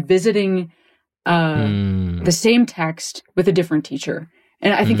just revisiting the same text with a different teacher.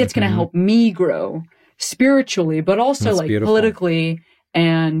 And I think that's going to help me grow spiritually, but also politically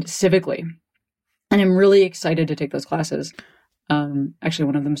and civically. And I'm really excited to take those classes. Actually,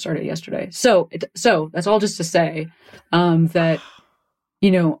 one of them started yesterday. So that's all just to say that,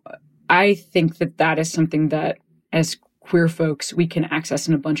 I think that is something that as queer folks, we can access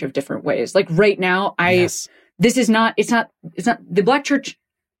in a bunch of different ways. Like right now, it's not, the Black church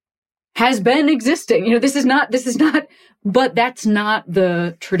has been existing. This is not, but that's not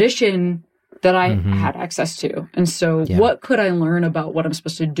the tradition that I had access to. And so what could I learn about what I'm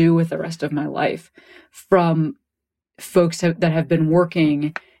supposed to do with the rest of my life from folks that have been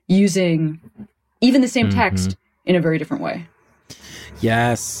working using even the same text in a very different way?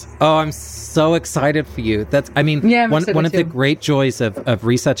 Yes. Oh, I'm so excited for you. One of the great joys of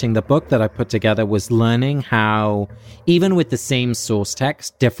researching the book that I put together was learning how, even with the same source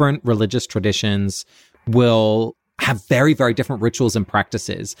text, different religious traditions will have very, very different rituals and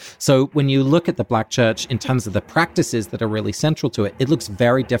practices. So when you look at the Black church in terms of the practices that are really central to it, it looks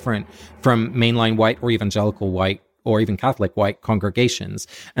very different from mainline white or evangelical white or even Catholic white congregations.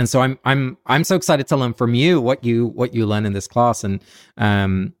 And so I'm so excited to learn from you what you learn in this class. And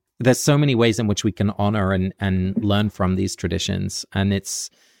there's so many ways in which we can honor and learn from these traditions. And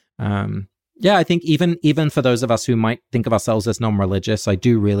it's I think even for those of us who might think of ourselves as non-religious, I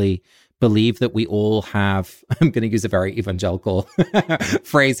do really believe that we all have, I'm going to use a very evangelical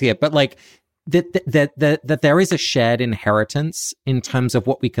phrase here, but like that there is a shared inheritance in terms of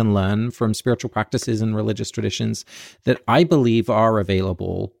what we can learn from spiritual practices and religious traditions that I believe are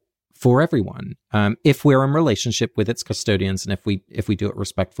available for everyone, if we're in relationship with its custodians and if we do it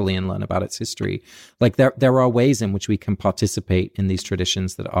respectfully and learn about its history. Like there are ways in which we can participate in these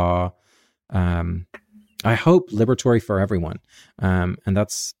traditions that are, I hope, liberatory for everyone. And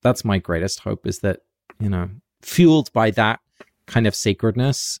that's my greatest hope, is that, fueled by that kind of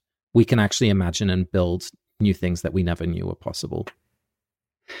sacredness, we can actually imagine and build new things that we never knew were possible.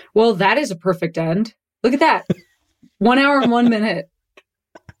 Well, that is a perfect end. Look at that. 1 hour and 1 minute.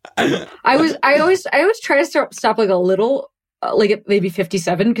 I always try to stop like a little, like at maybe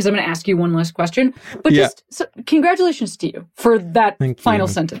 57, because I'm going to ask you one last question. But congratulations to you for that final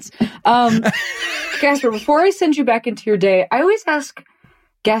sentence. Casper, before I send you back into your day, I always ask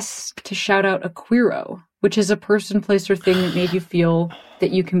guests to shout out a queero, which is a person, place, or thing that made you feel that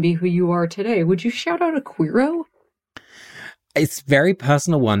you can be who you are today. Would you shout out a queero? It's a very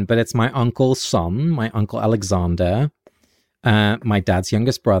personal one, but it's my uncle's son, my Uncle Alexander, my dad's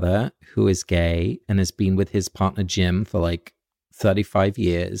youngest brother, who is gay and has been with his partner Jim for like 35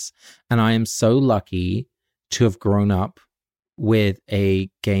 years. And I am so lucky to have grown up with a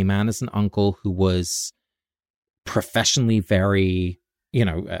gay man as an uncle who was professionally very,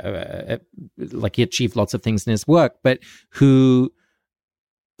 like he achieved lots of things in his work, but who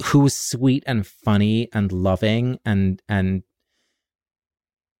was sweet and funny and loving and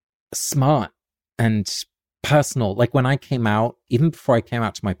smart and personal. Like when I came out, even before I came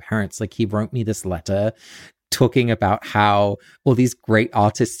out to my parents, like he wrote me this letter talking about how all these great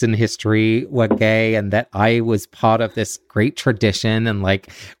artists in history were gay and that I was part of this great tradition and like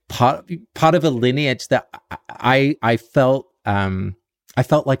part of a lineage that I felt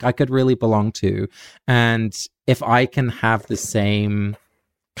like I could really belong to. And if I can have the same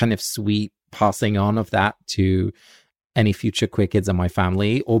kind of sweet passing on of that to any future queer kids in my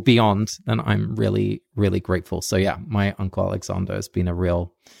family or beyond, then I'm really, really grateful. So yeah, my Uncle Alexander has been a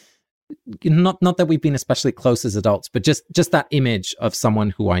real, not that we've been especially close as adults, but just that image of someone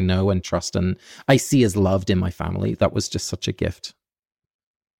who I know and trust and I see as loved in my family. That was just such a gift.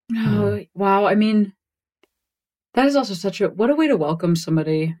 Oh, wow. I mean, that is also what a way to welcome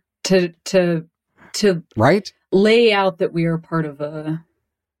somebody to right? lay out that we are part of a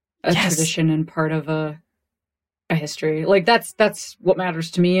Yes. tradition and part of a history. Like that's what matters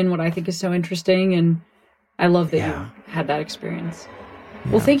to me and what I think is so interesting. And I love that you had that experience.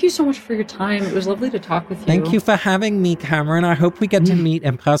 Well, thank you so much for your time. It was lovely to talk with you. Thank you for having me, Cameron. I hope we get to meet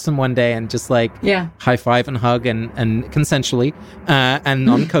in person one day and just like high five and hug and consensually and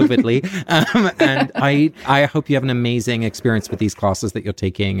non-COVIDly. And I hope you have an amazing experience with these classes that you're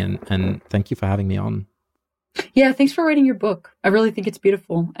taking. And thank you for having me on. Yeah, thanks for writing your book. I really think it's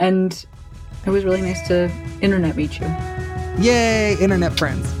beautiful. And it was really nice to internet meet you. Yay, internet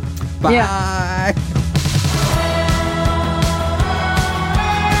friends. Bye. Yeah.